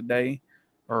 hours a day,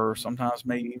 or sometimes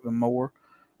maybe even more,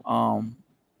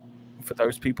 for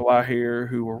those people out here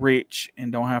who are rich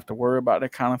and don't have to worry about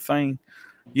that kind of thing,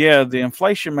 yeah, the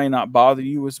inflation may not bother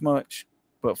you as much,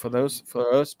 but for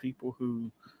us people who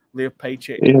live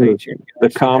paycheck to paycheck, The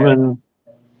actually have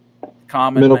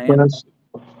common middle man, class.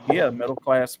 yeah, middle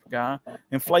class guy,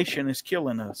 inflation is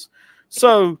killing us.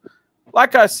 So,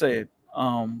 like I said,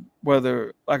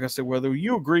 whether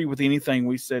you agree with anything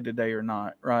we said today or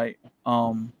not, right?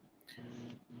 I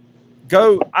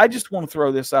just want to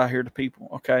throw this out here to people,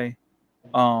 okay?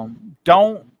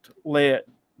 Don't let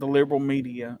the liberal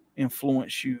media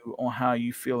influence you on how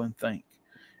you feel and think.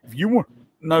 If you want to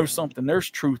know something, there's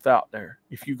truth out there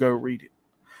if you go read it.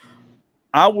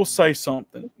 I will say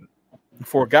something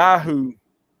for a guy who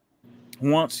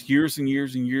once years and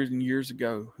years and years and years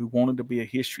ago who wanted to be a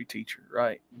history teacher,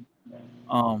 right?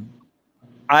 I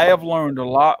have learned a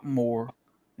lot more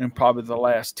in probably the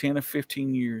last 10 or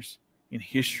 15 years in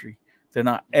history than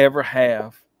I ever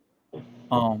have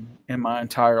in my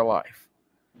entire life.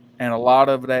 And a lot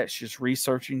of that's just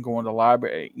researching, going to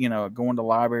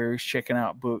libraries, checking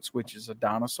out books, which is a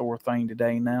dinosaur thing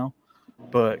today now.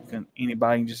 But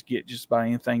anybody can just get just about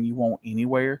anything you want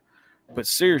anywhere. But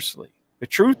seriously, the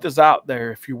truth is out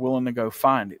there if you're willing to go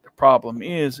find it. The problem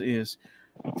is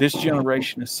this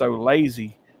generation is so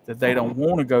lazy that they don't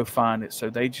want to go find it, so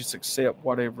they just accept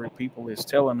whatever people is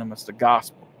telling them is the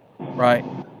gospel, right?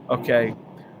 Okay,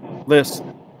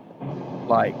 listen,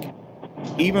 like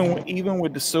even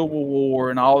with the Civil War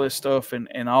and all this stuff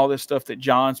and all this stuff that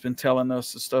John's been telling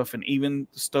us, the stuff, and even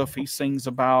the stuff he sings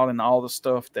about and all the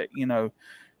stuff that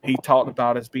he talked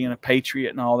about as being a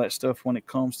patriot and all that stuff when it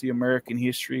comes to American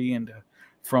history and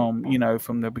from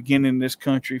the beginning of this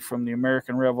country, from the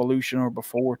American Revolution or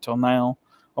before till now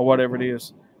or whatever it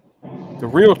is. The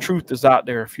real truth is out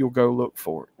there if you'll go look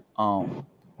for it.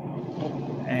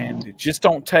 And just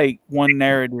don't take one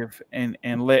narrative and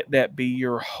let that be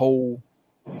your whole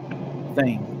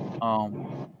thing.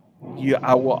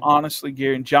 I will honestly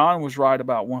guarantee John was right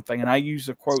about one thing, and I use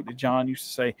a quote that John used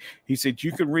to say. He said,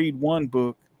 "You can read one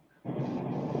book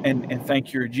and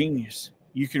think you're a genius.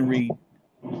 You can read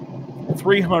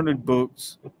 300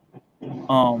 books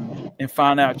and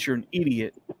find out you're an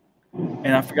idiot."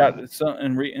 And I forgot that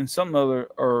something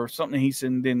he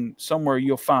said. And then somewhere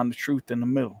you'll find the truth in the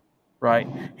middle, right?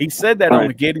 He said that on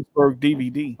the Gettysburg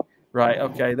DVD, right?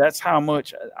 Okay, that's how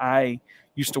much I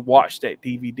used to watch that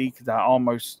DVD because I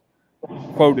almost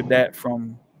quoted that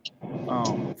from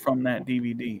that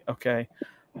DVD. Okay.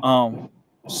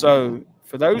 So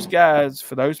for those guys,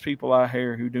 for those people out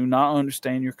here who do not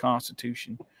understand your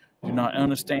Constitution, do not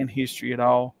understand history at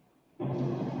all,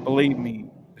 believe me,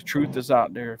 the truth is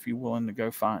out there if you're willing to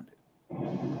go find it.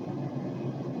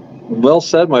 Well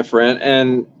said, my friend.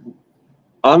 And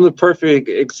I'm the perfect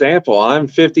example. I'm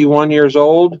 51 years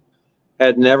old,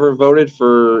 had never voted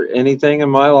for anything in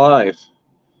my life.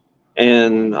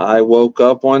 And I woke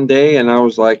up one day and I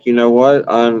was like, you know what?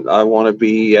 I want to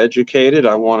be educated.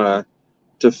 I want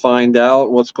to find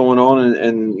out what's going on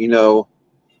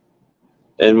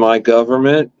in my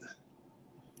government.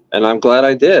 And I'm glad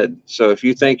I did. So if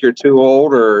you think you're too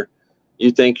old, or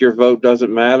you think your vote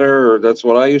doesn't matter, or that's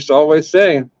what I used to always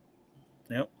say,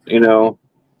 Yep.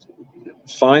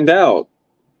 Find out,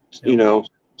 Yep.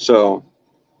 So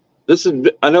this is,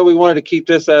 I know we wanted to keep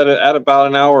this at about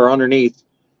an hour underneath.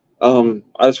 I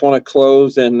just want to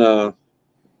close and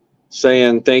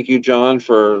saying thank you, Jon,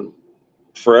 for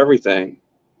everything.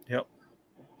 Yep.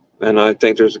 And I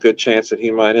think there's a good chance that he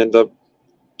might end up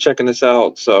checking this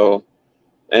out. So,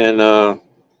 and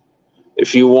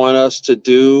if you want us to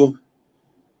do,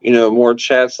 more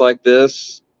chats like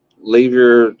this, leave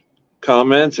your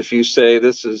comments. If you say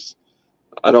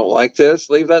I don't like this,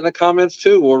 leave that in the comments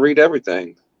too. We'll read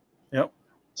everything. Yep.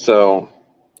 So,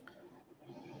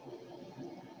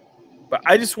 but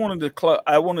I just wanted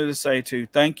to say too,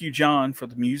 thank you, Jon, for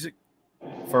the music.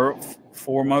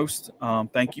 Foremost,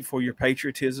 thank you for your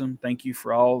patriotism. Thank you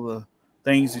for all the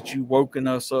things that you've woken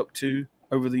us up to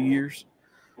over the years.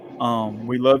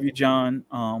 We love you, Jon.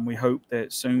 We hope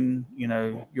that soon,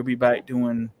 you'll be back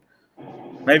doing,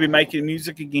 maybe making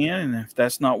music again. And if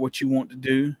that's not what you want to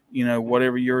do,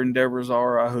 whatever your endeavors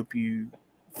are, I hope you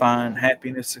find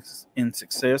happiness and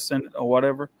success in it or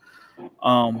whatever.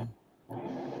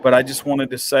 But I just wanted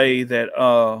to say that,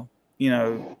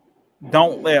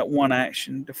 don't let one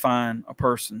action define a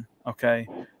person. Okay.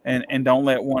 And don't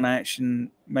let one action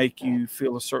make you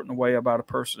feel a certain way about a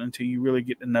person until you really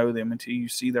get to know them, until you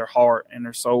see their heart and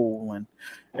their soul and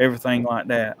everything like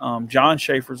that. Jon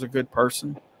Schaffer's a good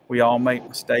person. We all make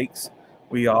mistakes.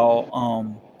 We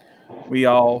all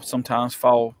sometimes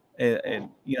fall. I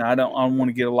don't want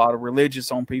to get a lot of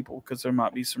religious on people, because there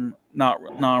might be some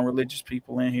non-religious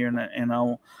people in here, and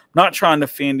I'm not trying to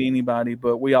offend anybody,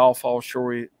 but we all fall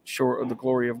short of the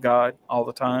glory of God all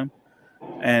the time,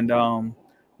 and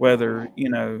whether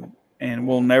and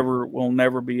we'll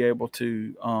never be able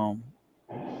to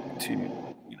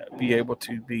be able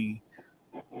to be.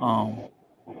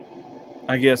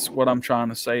 I guess what I'm trying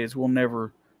to say is we'll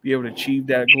never be able to achieve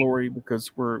that glory,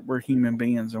 because we're human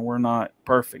beings and we're not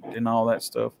perfect and all that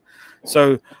stuff.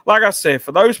 So, like I said,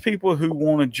 for those people who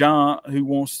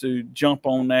wants to jump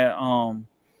on that,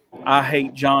 I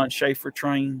hate Jon Schaffer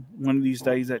train. One of these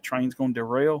days, that train's going to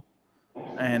derail,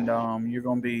 and you're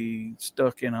going to be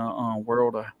stuck in a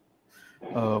world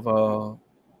of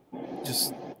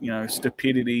just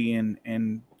stupidity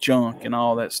and junk and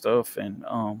all that stuff. And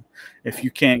if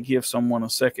you can't give someone a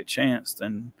second chance,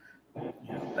 then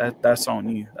that's on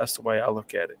you. That's the way I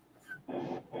look at it.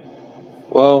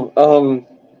 well,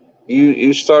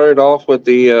 you started off with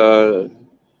the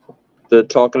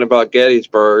talking about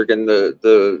Gettysburg and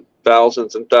the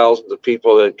thousands and thousands of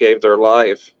people that gave their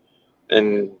life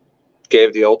and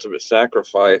gave the ultimate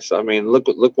sacrifice. I mean, look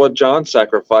what Jon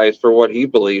sacrificed for what he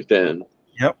believed in.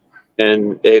 Yep.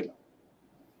 And it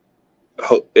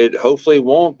hopefully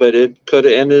won't, but it could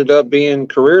have ended up being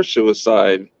career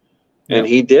suicide. And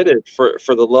he did it for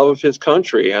the love of his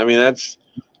country. I mean, that's,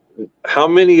 how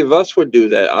many of us would do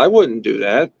that? I wouldn't do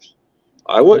that.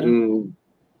 I wouldn't,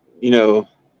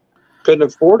 couldn't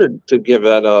afford to give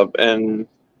that up. And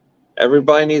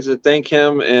everybody needs to thank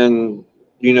him. And,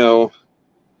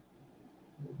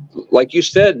 like you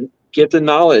said, get the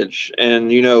knowledge. And,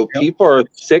 people are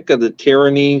sick of the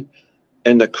tyranny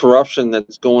and the corruption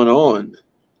that's going on.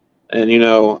 And,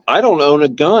 I don't own a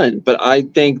gun, but I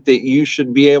think that you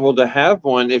should be able to have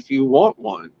one if you want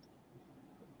one.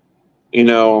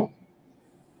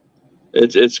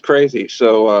 It's crazy.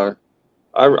 So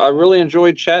I really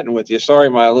enjoyed chatting with you. Sorry,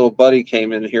 my little buddy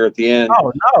came in here at the end.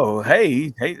 Oh, no.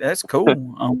 Hey, that's cool.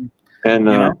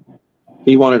 And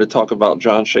he wanted to talk about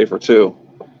Jon Schaffer too.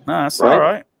 No, that's all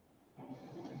right.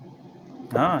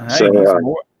 Hey,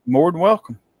 so, more than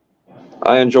welcome.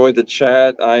 I enjoyed the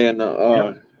chat. I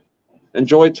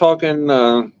enjoyed talking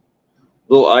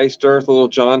little iced earth, a little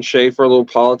Jon Schaffer, a little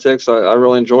politics. I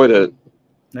really enjoyed it.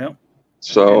 Yeah.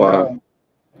 So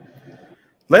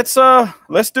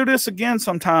let's do this again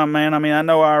sometime, man. I mean, I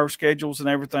know our schedules and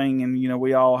everything, and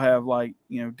we all have like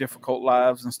difficult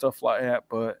lives and stuff like that.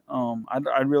 But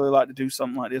I'd really like to do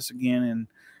something like this again, and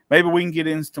maybe we can get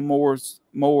into more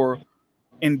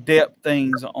in-depth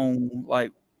things on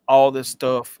like all this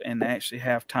stuff, and actually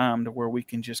have time to where we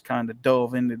can just kind of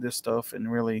delve into this stuff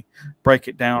and really break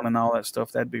it down and all that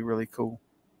stuff. That'd be really cool.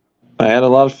 I had a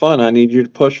lot of fun. I need you to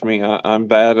push me. I'm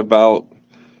bad about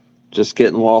just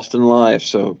getting lost in life,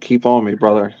 so keep on me,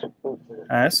 brother.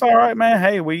 That's all right, man.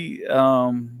 Hey,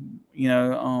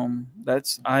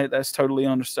 that's totally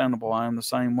understandable. I am the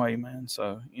same way, man.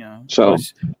 So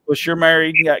plus you're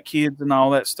married and got kids and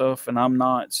all that stuff, and I'm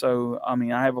not. So I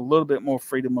mean, I have a little bit more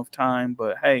freedom of time,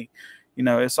 but hey,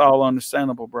 it's all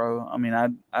understandable, bro. I mean,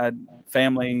 I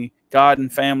family, God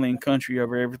and family and country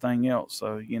over everything else.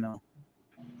 So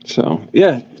So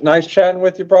yeah, nice chatting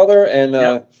with you, brother, and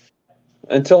Yep.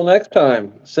 Until next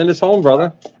time, send us home,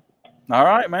 brother. All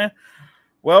right, man.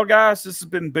 Well, guys, this has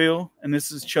been Bill, and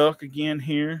this is Chuck again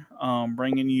here,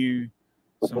 bringing you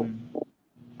some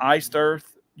Iced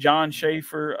Earth, Jon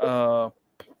Schaffer,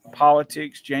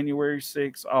 politics, January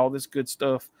 6th, all this good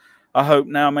stuff. I hope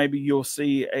now maybe you'll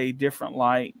see a different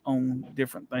light on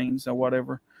different things or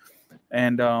whatever.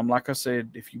 And like I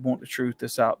said, if you want the truth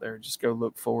that's out there, just go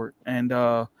look for it.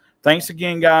 And thanks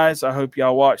again, guys. I hope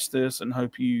y'all watch this and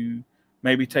hope you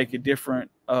maybe take a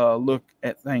different look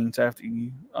at things after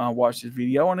you watch this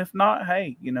video. And if not,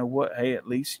 hey, you know what? Hey, at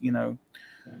least,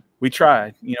 we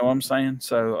tried. You know what I'm saying?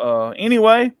 So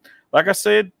anyway, like I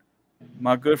said,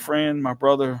 my good friend, my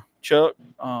brother Chuck,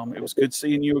 it was good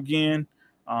seeing you again.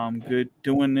 Good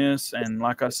doing this. And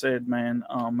like I said, man,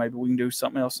 maybe we can do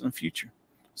something else in the future.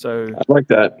 So I like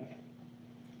that.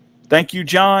 Thank you,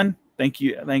 John. Thank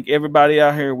you. Thank everybody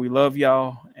out here. We love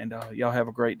y'all, and y'all have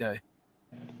a great day.